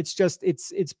 It's just,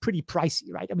 it's pretty pricey,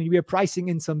 right? I mean, we are pricing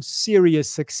in some serious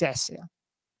success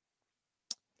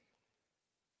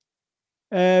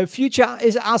here. Future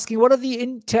is asking, what are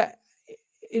the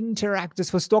interactors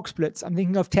for stock splits? I'm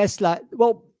thinking of Tesla.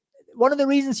 Well, one of the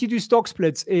reasons you do stock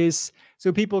splits is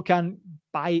so people can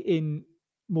buy in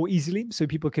more easily, so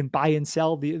people can buy and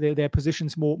sell their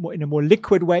positions more in a more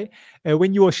liquid way.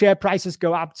 When your share prices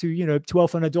go up to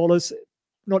 $1,200,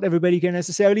 not everybody can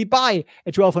necessarily buy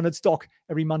a 1,200 stock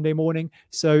every Monday morning.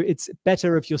 So it's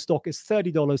better if your stock is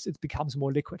 $30, it becomes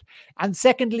more liquid. And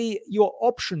secondly, your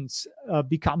options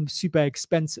become super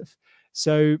expensive.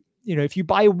 So if you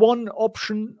buy one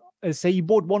option, say you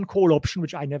bought one call option,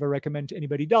 which I never recommend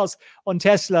anybody does, on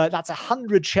Tesla, that's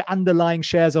 100 underlying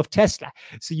shares of Tesla.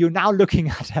 So you're now looking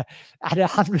at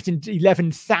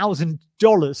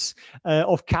 $111,000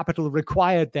 of capital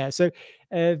required there. So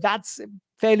that's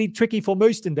fairly tricky for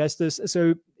most investors.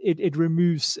 So it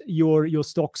removes your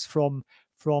stocks from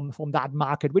that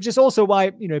market, which is also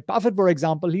why, Buffett, for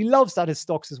example, he loves that his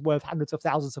stocks is worth hundreds of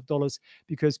thousands of dollars,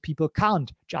 because people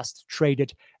can't just trade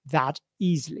it that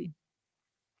easily.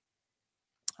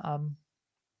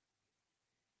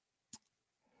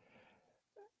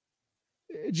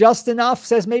 Just enough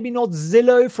says maybe not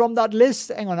Zillow from that list.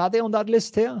 Hang on, are they on that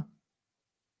list here?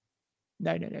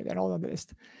 No, they're not on the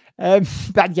list.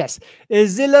 But yes,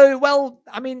 Zillow. Well,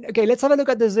 I mean, okay, let's have a look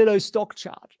at the Zillow stock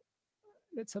chart.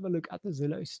 Let's have a look at the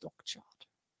Zillow stock chart.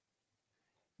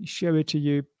 Let me show it to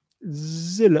you.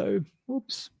 Zillow.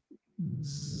 Oops.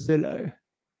 Zillow.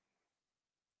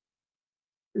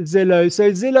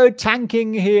 So Zillow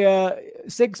tanking here,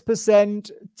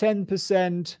 6%,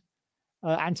 10%,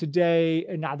 and today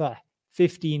another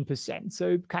 15%.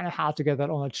 So kind of hard to get that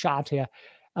on a chart here.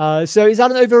 So is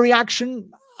that an overreaction?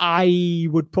 I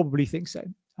would probably think so.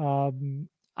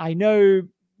 I know,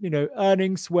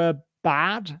 earnings were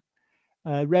bad.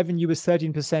 Revenue was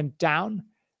 13% down,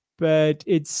 but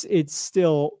it's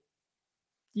still,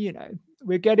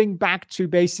 we're getting back to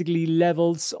basically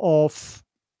levels of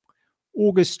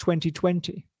August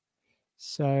 2020.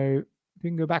 So we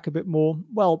can go back a bit more.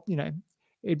 Well,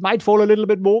 it might fall a little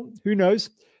bit more. Who knows?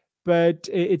 But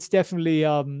it's definitely,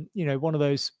 one of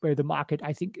those where the market,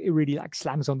 I think, it really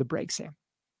slams on the brakes here.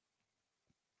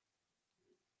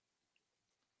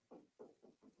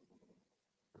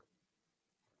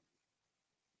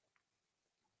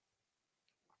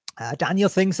 Daniel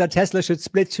thinks that Tesla should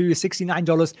split to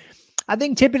 $69. I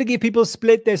think typically if people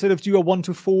split, they sort of do a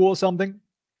 1-to-4 or something.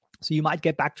 So you might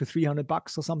get back to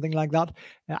 $300 or something like that.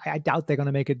 I doubt they're going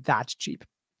to make it that cheap.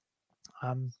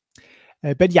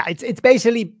 But yeah, it's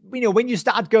basically, when you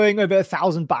start going over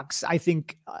 $1,000, I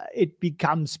think it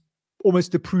becomes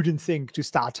almost a prudent thing to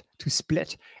start to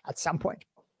split at some point.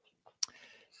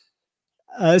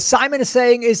 Simon is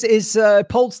saying, is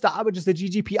Polestar, which is the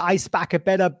GGPI SPAC, a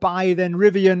better buy than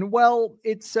Rivian? Well,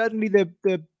 it's certainly the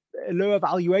lower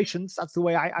valuations. That's the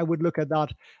way I would look at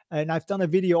that. And I've done a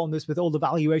video on this with all the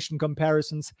valuation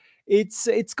comparisons.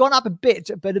 It's gone up a bit,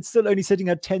 but it's still only sitting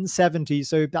at 1070.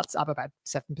 So that's up about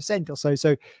 7% or so.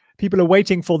 So people are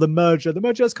waiting for the merger. The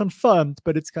merger is confirmed,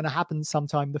 but it's going to happen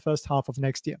sometime the first half of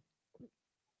next year.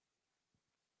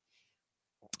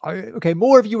 Okay,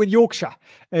 more of you in Yorkshire,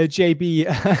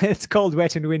 JB. It's cold,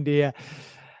 wet, and windy here.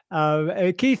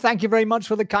 Keith, thank you very much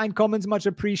for the kind comments. Much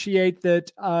appreciate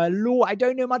that. Law, I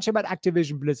don't know much about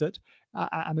Activision Blizzard,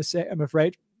 I'm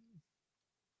afraid.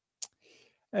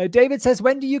 David says,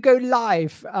 when do you go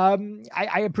live?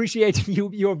 I appreciate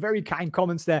your very kind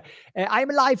comments there. I'm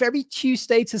live every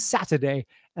Tuesday to Saturday,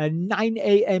 9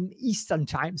 a.m. Eastern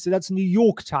time. So that's New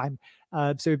York time.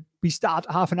 So we start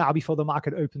half an hour before the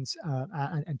market opens,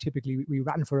 and typically we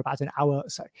run for about an hour or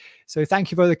so. So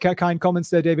thank you for the kind comments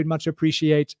there, David. Much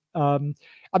appreciate. Are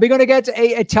we going to get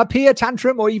a tapir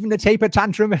tantrum or even a taper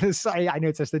tantrum? Sorry, I know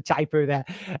it's just a typo there,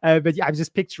 but yeah, I was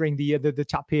just picturing the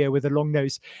tapir with a long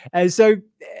nose. So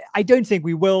I don't think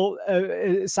we will,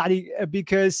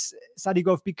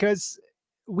 Sadigov, because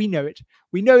we know it.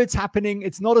 We know it's happening.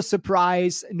 It's not a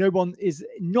surprise. No one is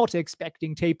not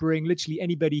expecting tapering. Literally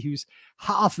anybody who's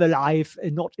half alive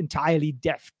and not entirely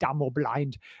deaf, dumb, or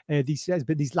blind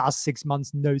these last 6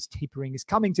 months knows tapering is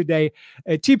coming today,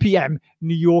 2 p.m.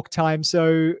 New York time.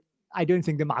 So I don't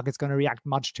think the market's going to react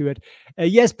much to it.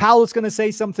 Yes, Powell's going to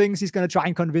say some things. He's going to try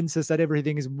and convince us that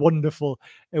everything is wonderful,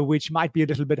 which might be a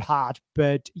little bit hard.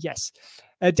 But yes,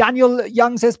 Daniel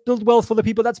Young says, build wealth for the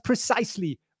people. That's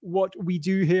precisely what we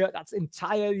do here. That's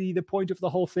entirely the point of the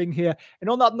whole thing here. And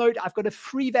on that note, I've got a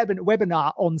free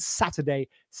webinar on Saturday,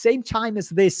 same time as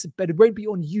this, but it won't be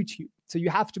on YouTube. So you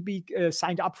have to be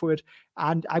signed up for it.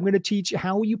 And I'm going to teach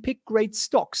how you pick great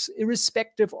stocks,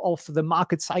 irrespective of the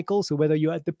market cycle. So whether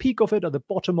you're at the peak of it or the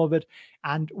bottom of it,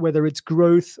 and whether it's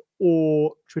growth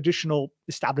or traditional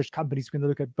established companies, we're going to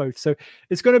look at both. So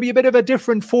it's going to be a bit of a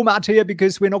different format here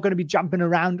because we're not going to be jumping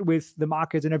around with the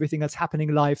market and everything that's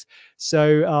happening live.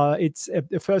 So it's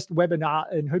the first webinar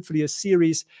and hopefully a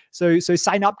series. So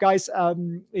sign up, guys.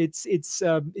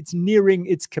 It's nearing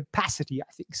its capacity, I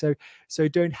think. So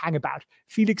don't hang about.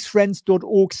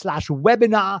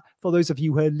 FelixFriends.org/webinar. For those of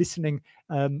you who are listening,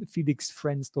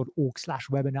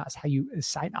 FelixFriends.org/webinar is how you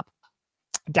sign up.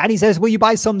 Danny says, will you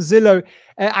buy some Zillow?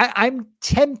 I'm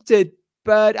tempted,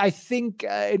 but I think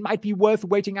it might be worth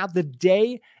waiting out the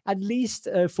day at least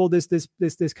for this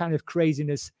kind of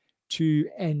craziness to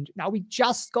end. Now, we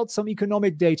just got some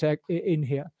economic data in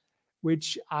here,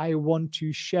 which I want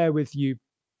to share with you.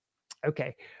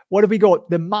 Okay, what have we got?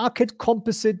 The market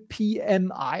composite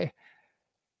PMI.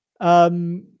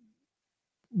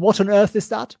 What on earth is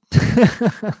that?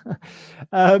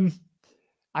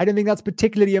 I don't think that's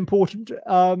particularly important.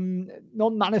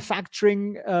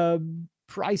 Non-manufacturing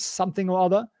price something or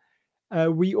other.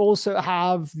 We also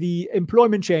have the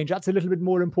employment change. That's a little bit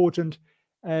more important.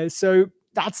 So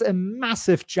that's a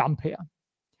massive jump here.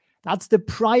 That's the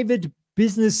private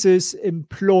businesses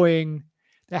employing.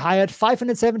 They hired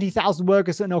 570,000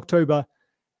 workers in October,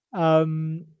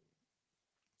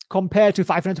 compared to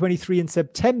 523 in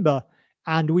September.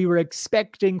 And we were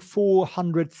expecting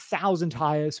 400,000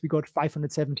 hires. We got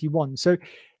 571. So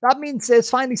that means there's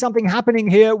finally something happening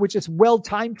here, which is well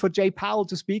timed for Jay Powell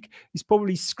to speak. He's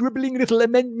probably scribbling little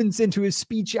amendments into his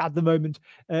speech at the moment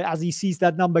as he sees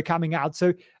that number coming out.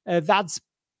 So that's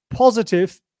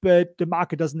positive, but the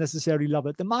market doesn't necessarily love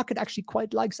it. The market actually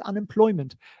quite likes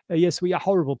unemployment. Yes, we are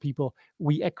horrible people.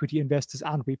 We equity investors,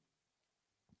 aren't we?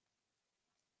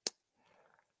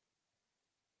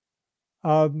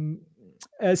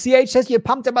 CH says you're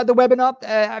pumped about the webinar.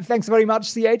 Thanks very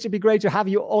much, CH. It'd be great to have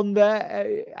you on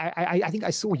there. I think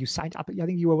I saw you signed up. I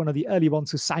think you were one of the early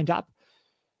ones who signed up.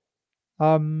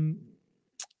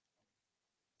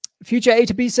 Future A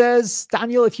to B says,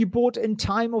 Daniel, if you bought in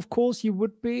time, of course you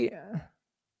would be.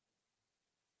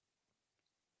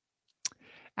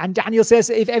 And Daniel says,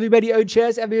 if everybody owned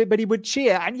shares, everybody would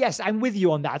cheer. And yes, I'm with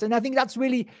you on that. And I think that's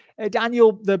really,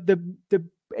 Daniel, the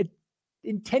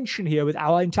intention here with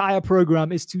our entire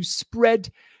program is to spread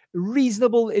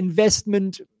reasonable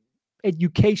investment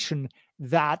education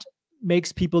that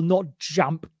makes people not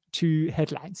jump to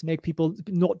headlines, make people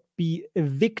not be a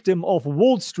victim of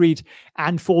Wall Street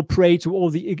and fall prey to all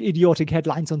the idiotic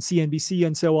headlines on CNBC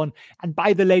and so on, and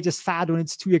buy the latest fad when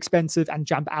it's too expensive and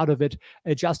jump out of it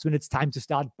just when it's time to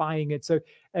start buying it. So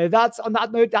that's on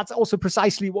that note, that's also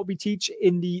precisely what we teach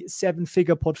in the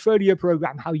 7-figure portfolio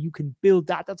program, how you can build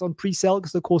that. That's on pre-sale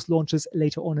because the course launches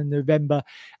later on in November.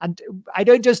 And I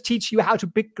don't just teach you how to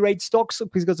pick great stocks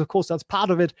because of course that's part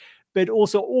of it, but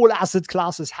also all asset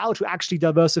classes, how to actually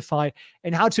diversify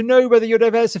and how to know whether your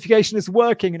diversification is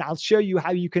working. And I'll show you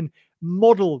how you can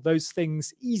model those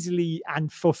things easily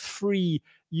and for free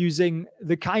using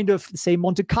the kind of, say,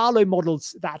 Monte Carlo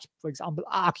models that, for example,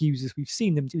 ARK uses. We've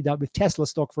seen them do that with Tesla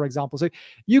stock, for example. So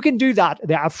you can do that.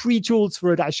 There are free tools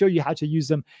for it. I show you how to use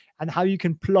them and how you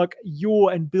can plug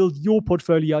and build your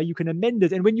portfolio. You can amend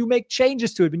it. And when you make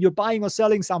changes to it, when you're buying or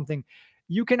selling something,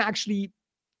 you can actually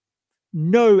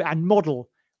know and model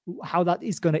how that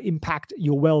is going to impact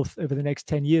your wealth over the next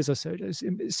 10 years or so.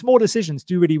 Small decisions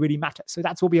do really, really matter. So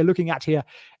that's what we are looking at here,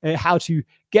 how to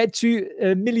get to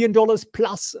 $1 million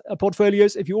plus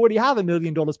portfolios. If you already have $1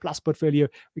 million plus portfolio,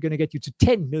 we're going to get you to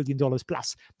 $10 million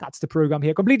plus. That's the program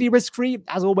here. Completely risk-free,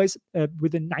 as always,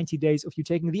 within 90 days of you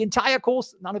taking the entire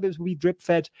course. None of it will be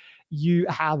drip-fed. You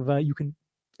can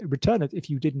return it if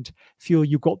you didn't feel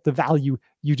you got the value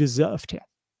you deserved here.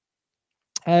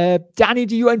 Danny,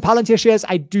 do you own Palantir shares?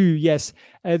 I do, yes.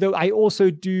 Though I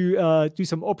also do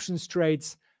some options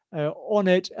trades on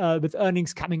it with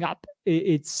earnings coming up.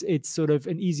 It's sort of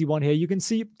an easy one here. Can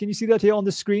you see that here on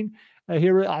the screen?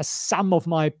 Here are some of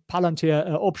my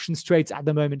Palantir options trades at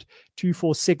the moment. 2,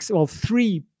 4, 6, well,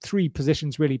 three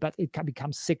positions really, but it can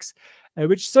become 6,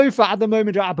 which so far at the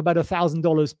moment are up about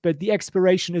 $1,000. But the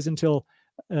expiration is until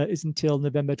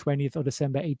November 20th or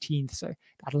December 18th. So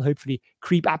that'll hopefully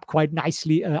creep up quite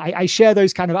nicely. I share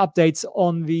those kind of updates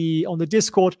on the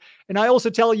Discord. And I also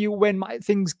tell you when my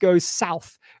things go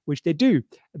south, which they do,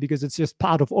 because it's just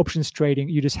part of options trading.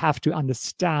 You just have to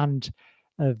understand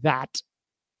that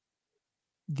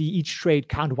each trade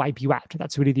can't wipe you out.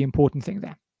 That's really the important thing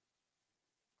there.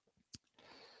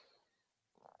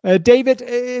 David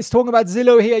is talking about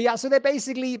Zillow here. Yeah, so they're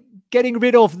basically getting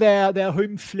rid of their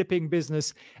home flipping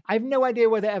business. I have no idea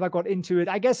where they ever got into it.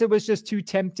 I guess it was just too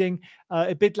tempting,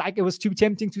 a bit like it was too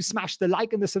tempting to smash the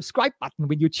like and the subscribe button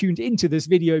when you tuned into this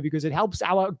video, because it helps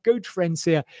our goat friends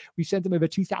here. We've sent them over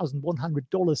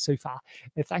 $2,100 so far,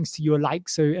 thanks to your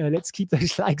likes. So let's keep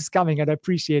those likes coming, and I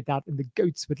appreciate that. And the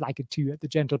goats would like it too at the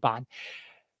Gentle Barn.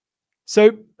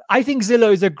 So I think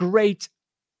Zillow is a great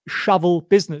shovel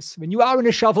business. When you are in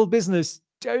a shovel business,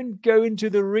 don't go into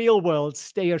the real world,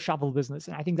 stay a shovel business.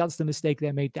 And I think that's the mistake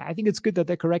they made there. I think it's good that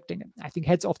they're correcting it. I think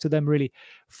heads off to them really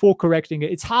for correcting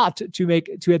it. It's hard to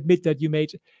admit that you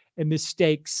made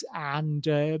mistakes, and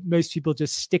most people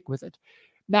just stick with it.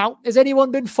 Now, has anyone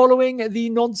been following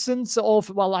the nonsense of,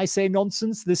 well, I say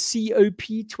nonsense, the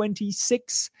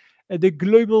COP26, the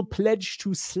global pledge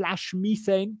to slash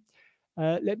methane?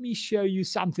 Let me show you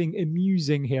something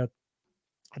amusing here.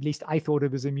 At least I thought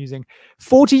it was amusing.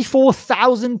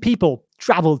 44,000 people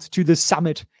traveled to the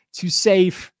summit to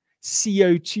save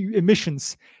CO2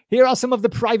 emissions. Here are some of the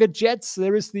private jets.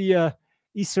 There is the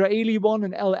Israeli one,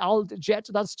 an El Al jet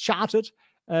that's chartered.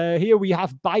 Here we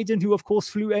have Biden, who of course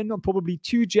flew in on probably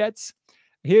 2 jets.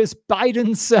 Here's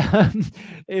Biden's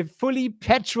fully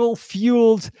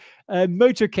petrol-fueled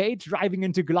motorcade driving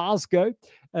into Glasgow,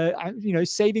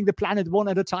 saving the planet one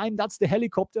at a time. That's the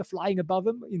helicopter flying above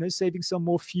him, saving some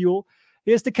more fuel.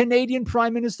 Here's the Canadian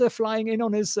Prime Minister flying in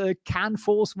on his Can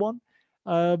Force one.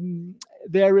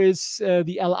 There is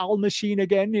the El Al machine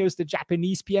again. Here's the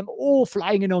Japanese PM, all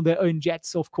flying in on their own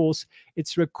jets, of course.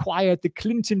 It's required. The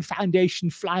Clinton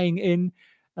Foundation flying in.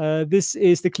 This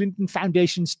is the Clinton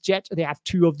Foundation's jet. They have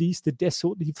 2 of these. The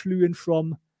Dassault, he flew in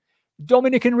from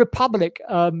Dominican Republic.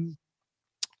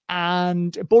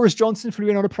 And Boris Johnson flew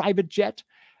in on a private jet.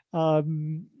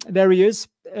 There he is.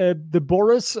 The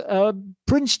Boris,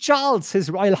 Prince Charles, His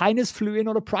Royal Highness, flew in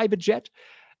on a private jet.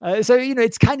 So,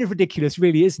 it's kind of ridiculous,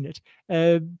 really, isn't it?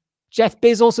 Jeff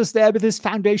Bezos is there with his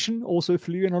foundation, also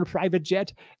flew in on a private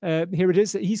jet. Here it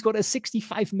is. He's got a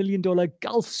 $65 million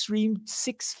Gulfstream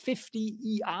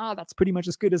 650 ER. That's pretty much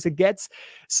as good as it gets.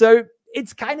 So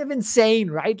it's kind of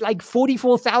insane, right? Like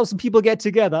 44,000 people get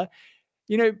together.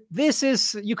 You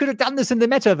could have done this in the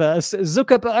metaverse.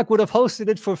 Zuckerberg would have hosted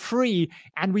it for free,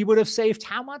 and we would have saved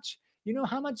how much? You know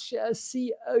how much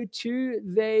CO2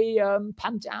 they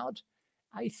pumped out?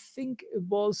 I think it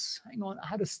was, hang on, I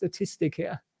had a statistic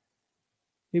here.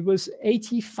 It was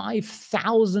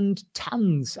 85,000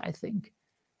 tons, I think.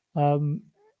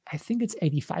 I think it's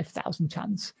 85,000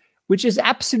 tons, which is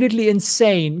absolutely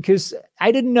insane, because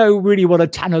I didn't know really what a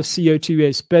ton of CO2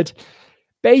 is. But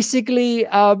basically,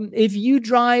 if you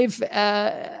drive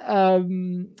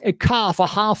a car for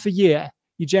half a year,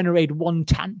 you generate 1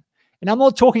 ton. And I'm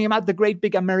not talking about the great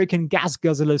big American gas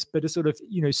guzzlers, but a sort of,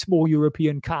 small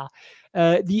European car.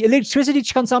 The electricity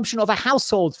consumption of a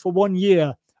household for 1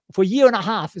 year, for a year and a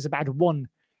half, is about 1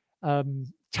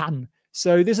 ton.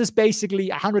 So this is basically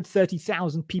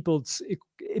 130,000 people's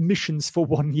emissions for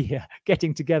 1 year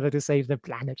getting together to save the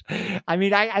planet. I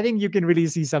mean, I think you can really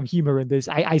see some humor in this.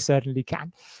 I certainly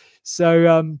can.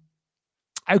 So,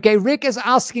 okay, Rick is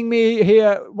asking me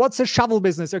here, what's a shovel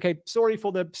business? Okay, sorry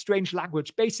for the strange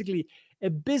language. Basically, a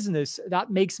business that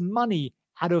makes money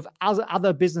out of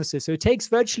other businesses. So it takes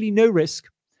virtually no risk.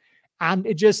 And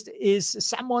it just is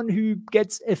someone who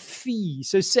gets a fee.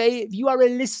 So say if you are a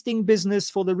listing business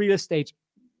for the real estate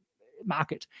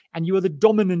market and you are the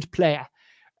dominant player,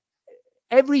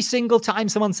 every single time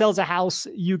someone sells a house,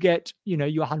 you get, you know,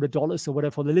 your $100 or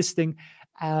whatever for the listing,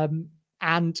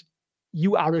 and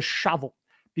you are a shovel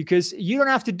because you don't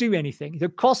have to do anything. The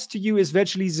cost to you is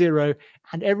virtually zero.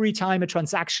 And every time a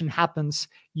transaction happens,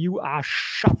 you are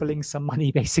shuffling some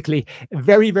money basically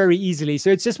very, very easily. So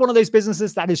it's just one of those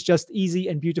businesses that is just easy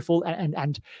and beautiful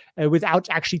and without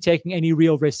actually taking any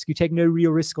real risk. You take no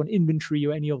real risk on inventory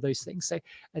or any of those things. So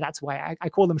that's why I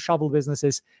call them shovel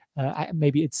businesses.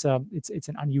 Maybe it's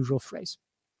an unusual phrase.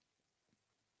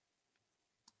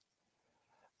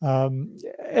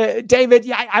 David,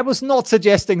 yeah, I was not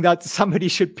suggesting that somebody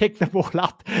should pick them all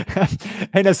up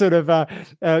in a sort of,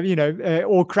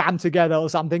 all crammed together or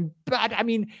something. But I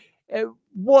mean,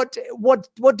 what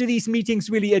do these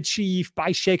meetings really achieve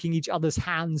by shaking each other's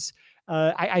hands?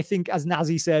 I think, as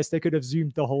Nazi says, they could have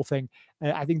zoomed the whole thing.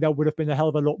 I think that would have been a hell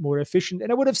of a lot more efficient,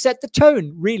 and it would have set the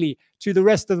tone really to the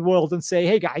rest of the world and say,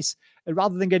 hey guys,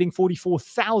 rather than getting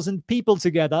 44,000 people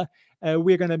together,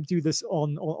 we're going to do this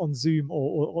on Zoom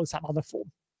or some other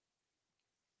form.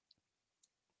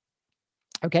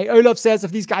 Okay, Olaf says if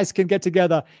these guys can get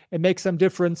together and make some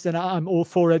difference, then I'm all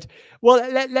for it. Well,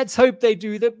 let's hope they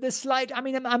do. The slide, I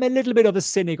mean, I'm a little bit of a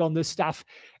cynic on this stuff.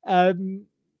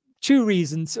 Two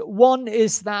reasons. One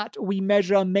is that we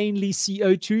measure mainly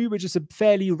CO2, which is a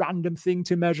fairly random thing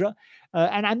to measure.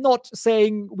 And I'm not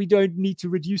saying we don't need to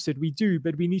reduce it. We do,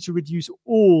 but we need to reduce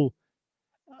all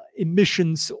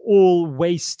emissions, all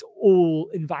waste, all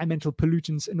environmental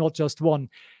pollutants, and not just one.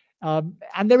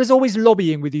 And there is always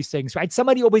lobbying with these things, right?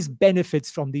 Somebody always benefits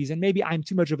from these. And maybe I'm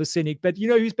too much of a cynic, but you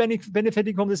know who's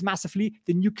benefiting from this massively?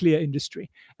 The nuclear industry.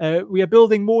 We are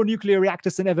building more nuclear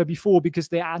reactors than ever before because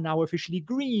they are now officially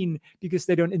green, because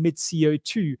they don't emit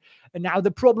CO2. And now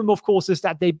the problem, of course, is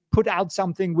that they put out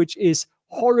something which is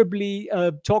horribly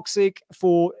toxic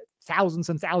for thousands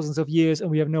and thousands of years,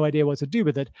 and we have no idea what to do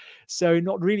with it. So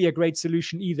not really a great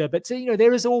solution either. But so, you know,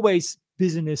 there is always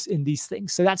business in these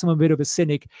things. So that's I'm a bit of a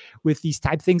cynic with these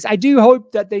type things. I do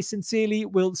hope that they sincerely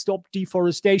will stop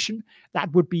deforestation.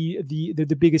 That would be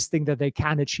the biggest thing that they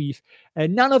can achieve.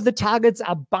 None of the targets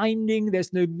are binding.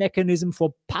 There's no mechanism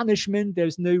for punishment.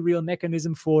 There's no real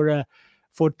mechanism for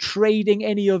trading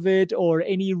any of it or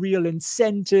any real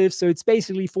incentive. So it's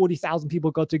basically 40,000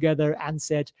 people got together and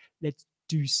said, let's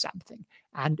do something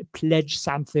and pledge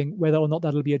something. Whether or not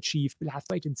that'll be achieved, we'll have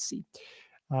to wait and see.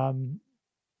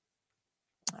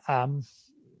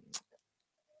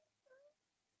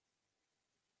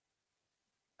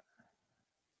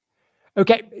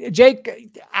 Okay,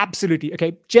 Jake, absolutely.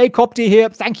 Okay, Jay Copty here.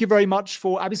 Thank you very much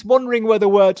for. I was wondering where the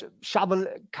word shovel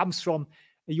comes from.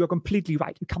 You are completely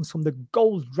right. It comes from the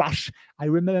gold rush. I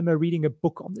remember reading a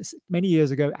book on this many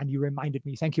years ago, and you reminded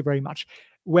me. Thank you very much.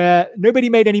 Where nobody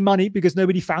made any money because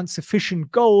nobody found sufficient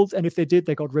gold, and if they did,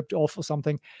 they got ripped off or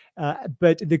something.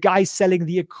 But the guys selling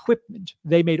the equipment,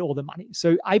 they made all the money.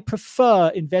 So I prefer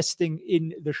investing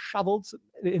in the shovels,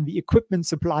 in the equipment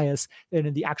suppliers, than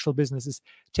in the actual businesses,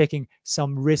 taking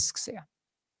some risks here.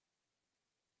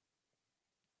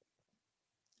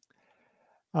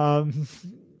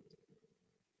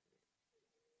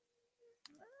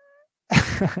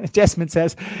 Desmond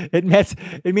says it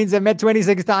means they've met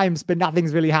 26 times, but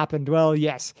nothing's really happened. Well,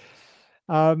 yes.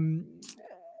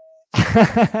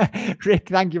 Rick,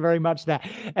 thank you very much there.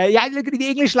 Yeah, look, the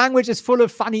English language is full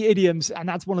of funny idioms, and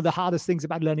that's one of the hardest things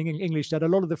about learning English, that a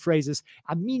lot of the phrases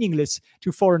are meaningless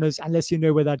to foreigners unless you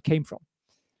know where that came from.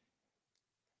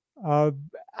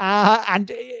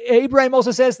 And Abraham also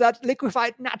says that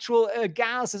liquefied natural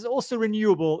gas is also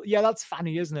renewable. Yeah, that's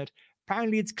funny, isn't it?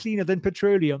 Apparently, it's cleaner than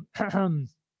petroleum.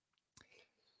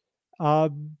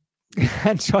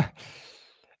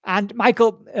 And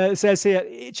Michael says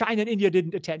here, China and India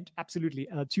didn't attend. Absolutely.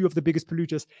 Two of the biggest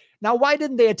polluters. Now, why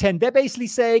didn't they attend? They're basically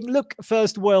saying, look,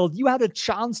 first world, you had a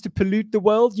chance to pollute the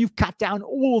world. You've cut down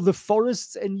all the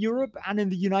forests in Europe and in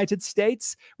the United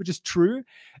States, which is true.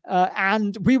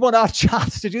 And we want our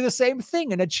chance to do the same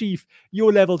thing and achieve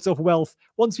your levels of wealth.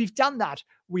 Once we've done that,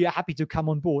 we are happy to come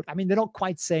on board. I mean, they're not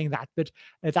quite saying that, but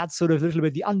that's sort of a little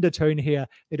bit the undertone here.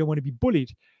 They don't want to be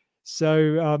bullied.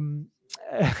 So,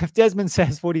 if Desmond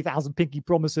says 40,000 pinky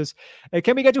promises,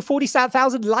 can we get to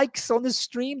 40,000 likes on this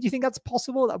stream? Do you think that's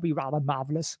possible? That would be rather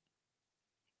marvelous.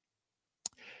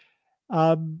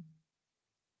 Yeah,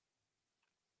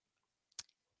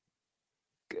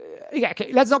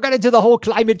 okay. Let's not get into the whole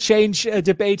climate change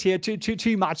debate here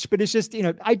too much. But it's just, you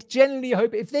know, I generally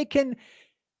hope if they can.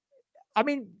 I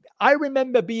mean, I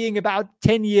remember being about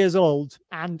 10 years old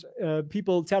and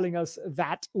people telling us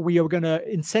that we are going to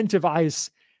incentivize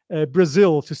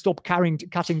Brazil to stop cutting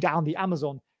down the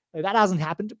Amazon. That hasn't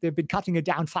happened. They've been cutting it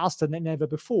down faster than ever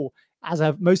before, as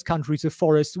have most countries with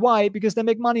forests. Why? Because they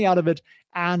make money out of it,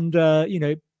 and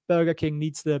Burger King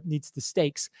needs the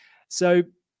steaks. So,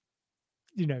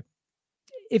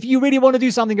 if you really want to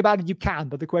do something about it, you can.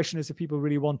 But the question is if people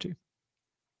really want to.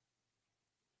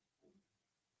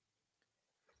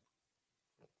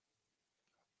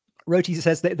 Roti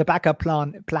says that the backup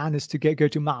plan is to go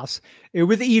to Mars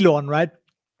with Elon, right?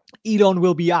 Elon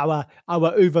will be our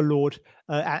overlord,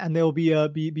 and there will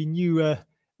be new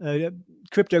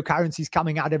cryptocurrencies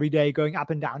coming out every day, going up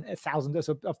and down 1,000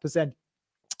 of percent.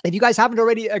 If you guys haven't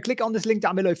already, click on this link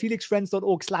down below,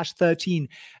 felixfriends.org/13.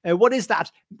 What is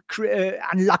that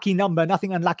unlucky number?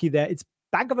 Nothing unlucky there. It's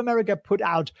Bank of America put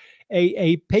out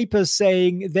a paper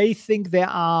saying they think there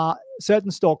are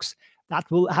certain stocks that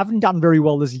haven't done very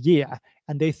well this year,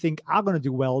 and they think are going to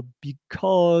do well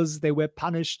because they were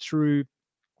punished through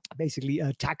basically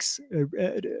tax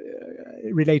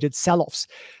related sell-offs.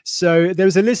 So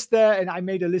there's a list there, and I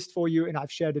made a list for you, and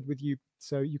I've shared it with you,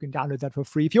 so you can download that for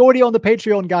free. If you're already on the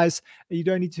Patreon, guys, you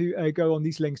don't need to go on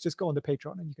these links. Just go on the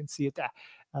Patreon, and you can see it there.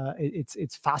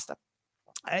 It's faster.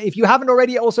 If you haven't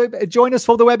already, also join us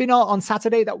for the webinar on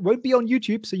Saturday. That won't be on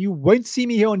YouTube, so you won't see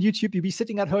me here on YouTube. You'll be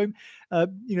sitting at home,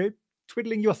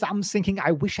 twiddling your thumbs, thinking,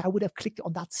 I wish I would have clicked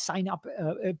on that sign up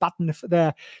button for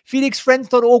the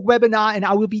felixfriends.org webinar, and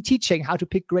I will be teaching how to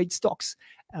pick great stocks.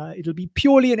 It'll be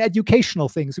purely an educational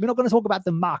thing. So we're not going to talk about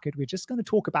the market. We're just going to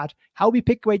talk about how we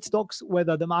pick great stocks,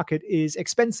 whether the market is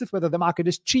expensive, whether the market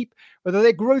is cheap, whether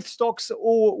they're growth stocks,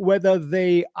 or whether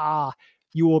they are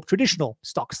your traditional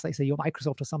stocks, they say your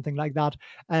Microsoft or something like that.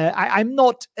 I'm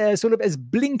not sort of as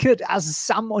blinkered as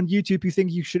some on YouTube who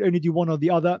think you should only do one or the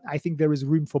other. I think there is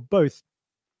room for both.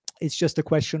 It's just a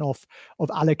question of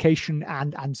allocation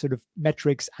and sort of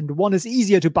metrics, and one is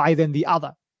easier to buy than the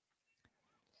other.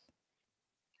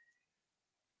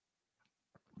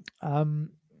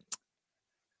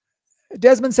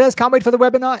 Desmond says, can't wait for the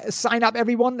webinar. Sign up,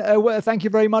 everyone. Thank you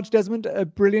very much, Desmond.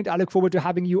 Brilliant. I look forward to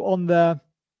having you on the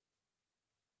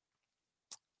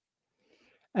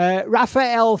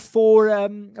Raphael for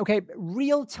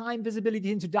real-time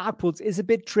visibility into dark pools is a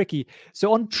bit tricky.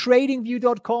 So on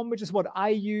tradingview.com, which is what I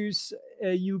use,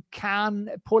 you can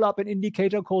pull up an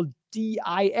indicator called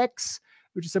DIX,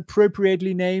 which is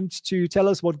appropriately named to tell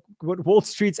us what Wall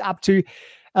Street's up to.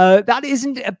 That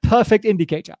isn't a perfect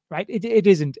indicator, right? It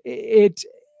isn't. It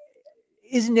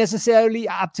isn't necessarily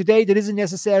up to date. It isn't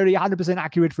necessarily 100%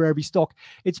 accurate for every stock.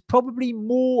 It's probably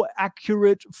more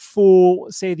accurate for,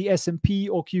 say, the S&P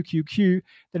or QQQ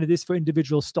than it is for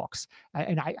individual stocks.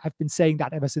 And I've been saying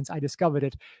that ever since I discovered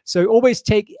it. So always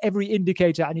take every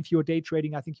indicator. And if you're day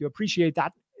trading, I think you appreciate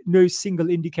that. No single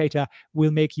indicator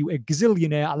will make you a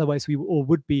gazillionaire. Otherwise, we all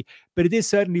would be. But it is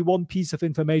certainly one piece of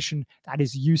information that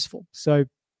is useful. So,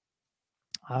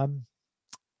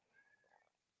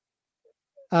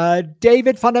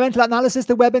 David, fundamental analysis,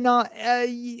 the webinar,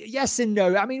 yes and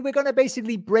no. I mean, we're going to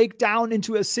basically break down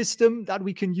into a system that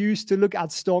we can use to look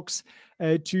at stocks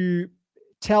to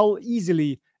tell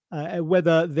easily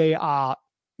whether they are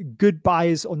good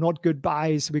buys or not good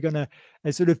buys. We're going to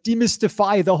sort of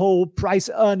demystify the whole price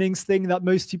earnings thing that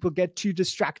most people get too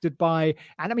distracted by.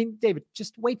 And I mean, David,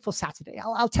 just wait for Saturday.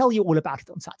 I'll tell you all about it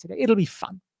on Saturday. It'll be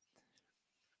fun.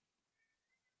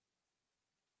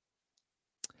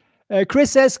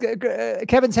 Chris says,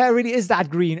 Kevin's hair really is that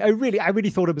green. I really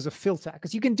thought it was a filter,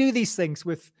 because you can do these things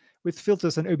with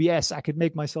filters and OBS. I could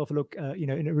make myself look,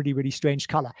 in a really, really strange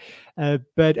color.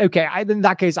 But okay, in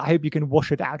that case, I hope you can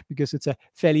wash it out, because it's a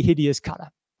fairly hideous color.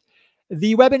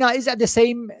 The webinar is at the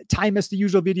same time as the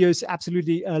usual videos.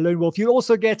 Absolutely, Lone Wolf. You'll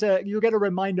also get a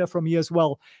reminder from me as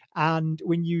well. And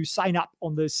when you sign up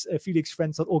on this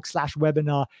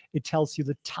felixfriends.org/webinar, it tells you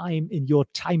the time in your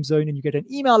time zone, and you get an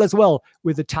email as well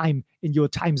with the time in your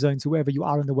time zone. So wherever you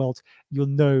are in the world, you'll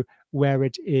know where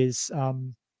it is.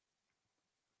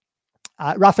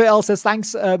 Raphael says,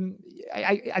 thanks.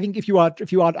 I think if you are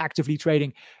actively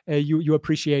trading, you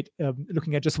appreciate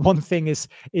looking at just one thing is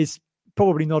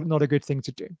probably not a good thing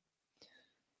to do.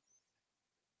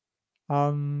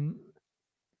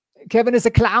 Kevin is a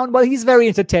clown. Well, he's very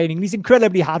entertaining. He's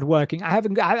incredibly hardworking. I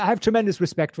have tremendous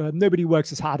respect for him. Nobody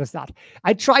works as hard as that.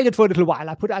 I tried it for a little while.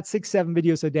 I put out 6-7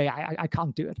 videos a day. I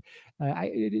can't do it.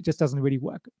 It just doesn't really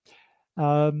work.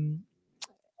 In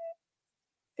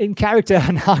character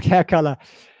and hair color.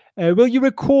 Will you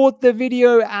record the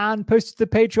video and post it to the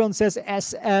Patreon, says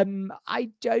SM. I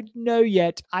don't know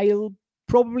yet. I'll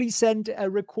probably send a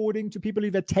recording to people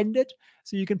who've attended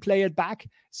so you can play it back.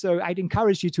 So I'd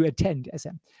encourage you to attend,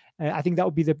 SM. I think that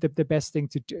would be the best thing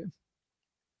to do.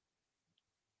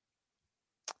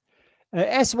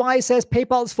 SY says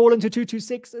PayPal's fallen to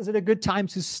 226. Is it a good time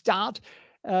to start?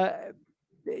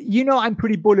 I'm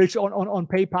pretty bullish on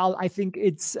PayPal. I think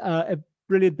it's a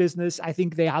brilliant business. I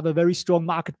think they have a very strong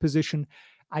market position.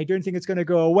 I don't think it's going to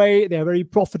go away. They're very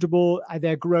profitable.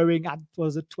 They're growing at,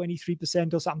 was it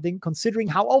 23% or something? Considering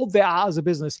how old they are as a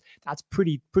business, that's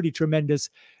pretty tremendous.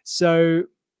 So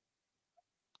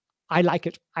I like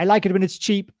it. I like it when it's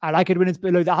cheap. I like it when it's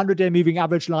below the 100-day moving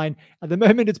average line. At the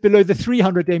moment, it's below the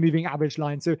 300-day moving average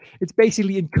line. So it's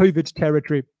basically in COVID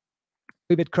territory.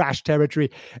 COVID crash territory.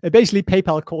 Basically,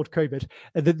 PayPal caught COVID,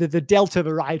 the Delta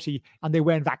variety, and they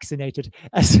weren't vaccinated.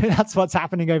 So that's what's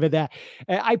happening over there.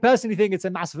 I personally think it's a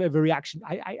massive overreaction.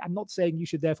 I'm not saying you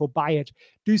should therefore buy it.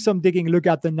 Do some digging, look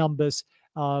at the numbers.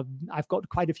 I've got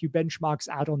quite a few benchmarks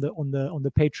out on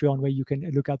the Patreon where you can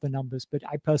look at the numbers, but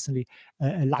I personally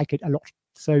like it a lot.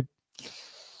 So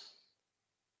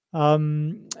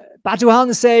Batuhan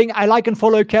is saying, I like and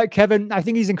follow Kevin. I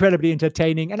think he's incredibly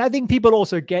entertaining. And I think people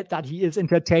also get that he is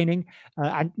entertaining.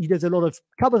 And he does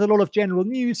covers a lot of general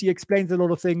news. He explains a lot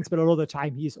of things, but a lot of the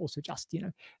time he's also just,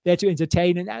 there to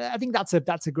entertain. And I think that's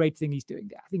a great thing he's doing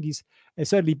there. I think he's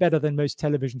certainly better than most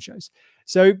television shows.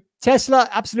 So Tesla,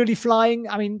 absolutely flying.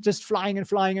 I mean, just flying and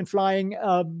flying and flying.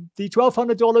 The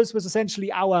 $1,200 was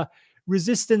essentially our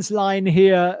resistance line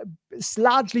here,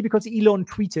 largely because Elon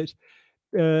tweeted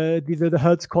the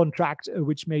Hertz contract,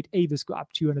 which made Avis go up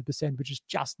 200%, which is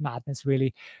just madness,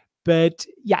 really. But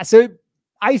yeah, so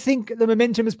I think the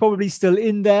momentum is probably still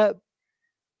in there.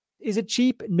 Is it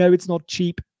cheap? No, it's not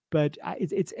cheap, but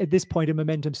it's at this point a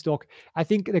momentum stock. I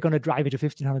think they're going to drive it to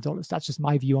 $1,500. That's just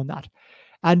my view on that.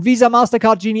 And Visa,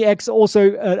 MasterCard, Genie X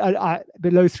also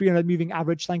below 300 moving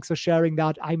average. Thanks for sharing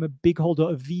that. I'm a big holder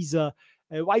of Visa.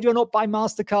 Why do I not buy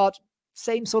MasterCard?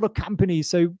 Same sort of company.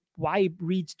 So why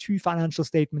read 2 financial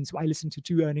statements? Why listen to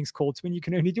 2 earnings calls when you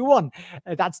can only do 1?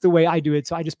 That's the way I do it.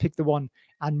 So I just pick the one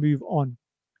and move on.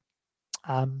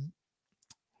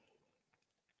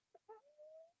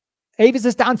 Avis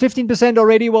is down 15%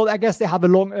 already. Well, I guess they have a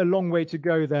long way to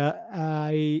go there.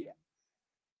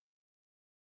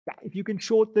 If you can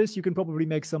short this, you can probably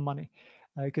make some money.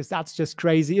 Because that's just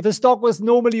crazy. If a stock was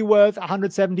normally worth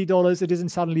 $170, it isn't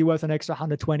suddenly worth an extra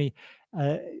 $120.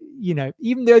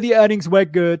 Even though the earnings were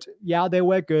good, yeah, they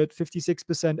were good,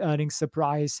 56% earnings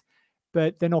surprise,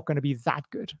 but they're not going to be that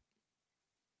good.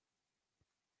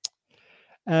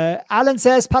 Alan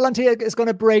says Palantir is going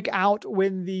to break out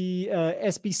when the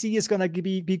SBC is going to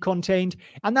be contained,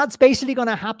 and that's basically going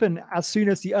to happen as soon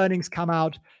as the earnings come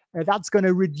out. That's going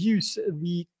to reduce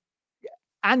the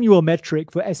annual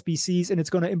metric for SBCs, and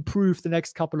it's going to improve the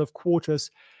next couple of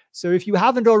quarters. So if you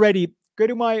haven't already, go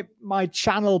to my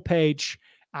channel page,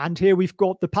 and here we've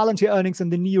got the Palantir earnings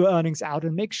and the Nio earnings out,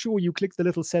 and make sure you click the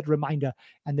little set reminder,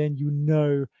 and then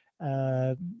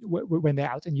when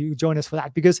they're out, and you join us for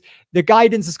that, because the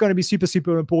guidance is going to be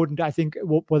super important. I think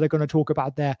what they're going to talk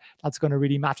about there, that's going to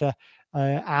really matter.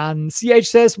 And CH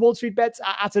says Wall Street bets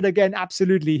are at it again.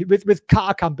 Absolutely, with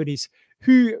car companies.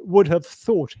 Who would have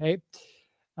thought, hey?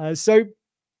 So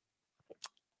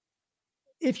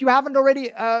if you haven't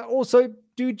already, also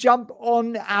do jump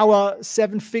on our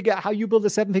how you build a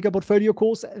 7-figure portfolio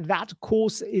course. That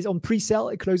course is on pre-sale.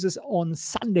 It closes on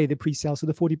Sunday, the pre-sale. So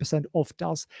the 40% off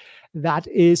does. That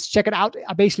is, check it out.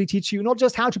 I basically teach you not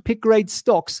just how to pick great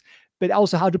stocks, but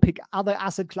also how to pick other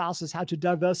asset classes, how to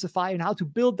diversify, and how to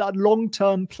build that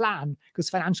long-term plan, because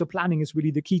financial planning is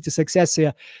really the key to success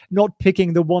here. Not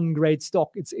picking the one great stock.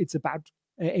 It's about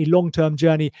a long-term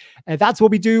journey. That's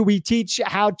what we do. We teach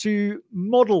how to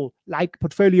model like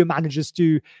portfolio managers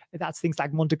do. That's things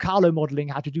like Monte Carlo modeling,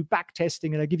 how to do back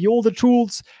testing, and I give you all the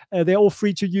tools. They're all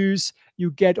free to use.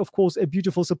 You get, of course, a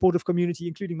beautiful supportive community,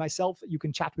 including myself. You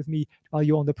can chat with me while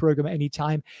you're on the program at any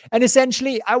time. And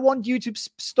essentially, I want you to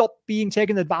stop being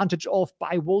taken advantage of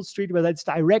by Wall Street, whether it's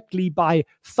directly by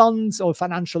funds or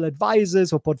financial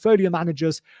advisors or portfolio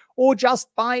managers, or just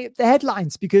by the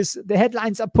headlines, because the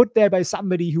headlines are put there by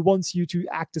somebody who wants you to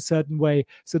act a certain way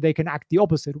so they can act the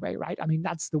opposite way, right? I mean,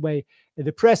 that's the way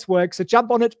the press works. So jump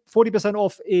on it. 40%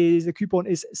 off the coupon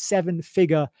is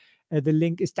 7-figure. The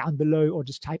link is down below, or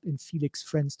just type in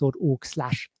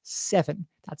felixfriends.org/7.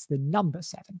 That's the number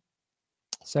 7.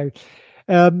 So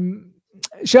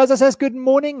Sherza says, good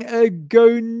morning.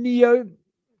 Go Nio.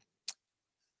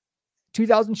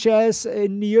 2,000 shares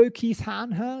in Nio. Keith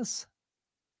Han has.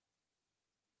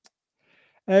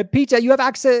 Peter, you have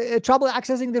trouble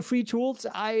accessing the free tools.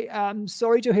 I am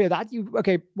sorry to hear that.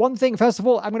 Okay, one thing, first of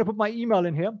all, I'm going to put my email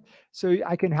in here so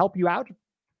I can help you out.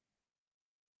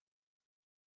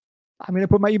 I'm going to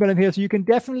put my email in here, so you can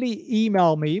definitely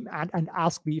email me and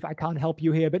ask me if I can't help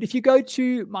you here. But if you go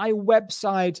to my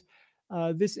website,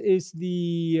 This is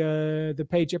the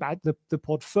page about the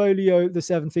portfolio, the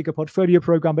 7-figure portfolio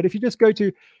program. But if you just go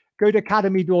to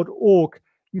academy.org,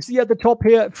 you see at the top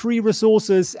here, free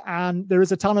resources, and there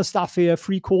is a ton of stuff here,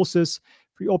 free courses,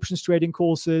 free options trading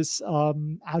courses,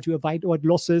 how to avoid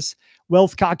losses,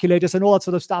 wealth calculators, and all that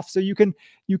sort of stuff. So you can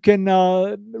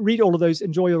read all of those,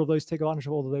 enjoy all of those, take advantage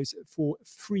of all of those for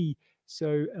free.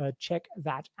 So check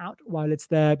that out while it's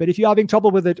there. But if you're having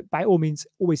trouble with it, by all means,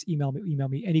 always email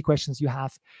me. Any questions you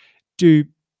have, do.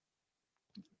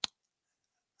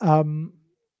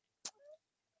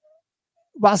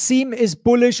 Wasim is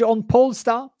bullish on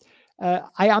Polestar.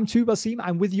 I am too, Wasim.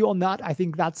 I'm with you on that. I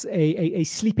think that's a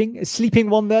sleeping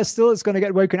one there still. It's going to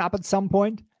get woken up at some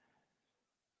point.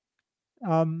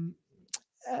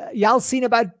 Y'all seen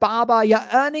about Baba? Yeah,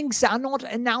 earnings are not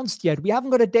announced yet. We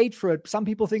haven't got a date for it. Some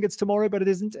people think it's tomorrow, but it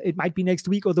isn't. It might be next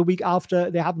week or the week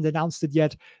after. They haven't announced it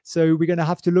yet. So we're going to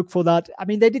have to look for that. I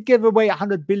mean, they did give away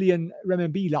 100 billion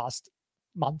RMB last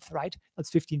month, right? That's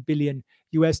 15 billion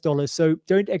US dollars. So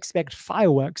don't expect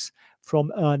fireworks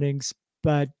from earnings,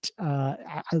 but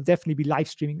I'll definitely be live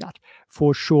streaming that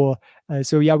for sure.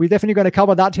 So yeah, we're definitely going to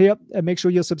cover that here. Make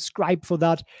sure you're subscribed for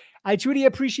that. I truly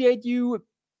appreciate you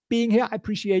being here. I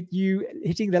appreciate you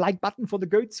hitting the like button for the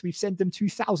goats. We've sent them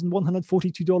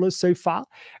 $2,142 so far,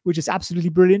 which is absolutely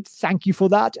brilliant. Thank you for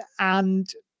that. And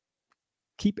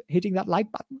keep hitting that like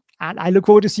button. And I look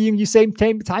forward to seeing you same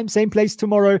time, same place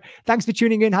tomorrow. Thanks for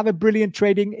tuning in. Have a brilliant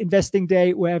trading, investing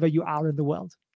day wherever you are in the world.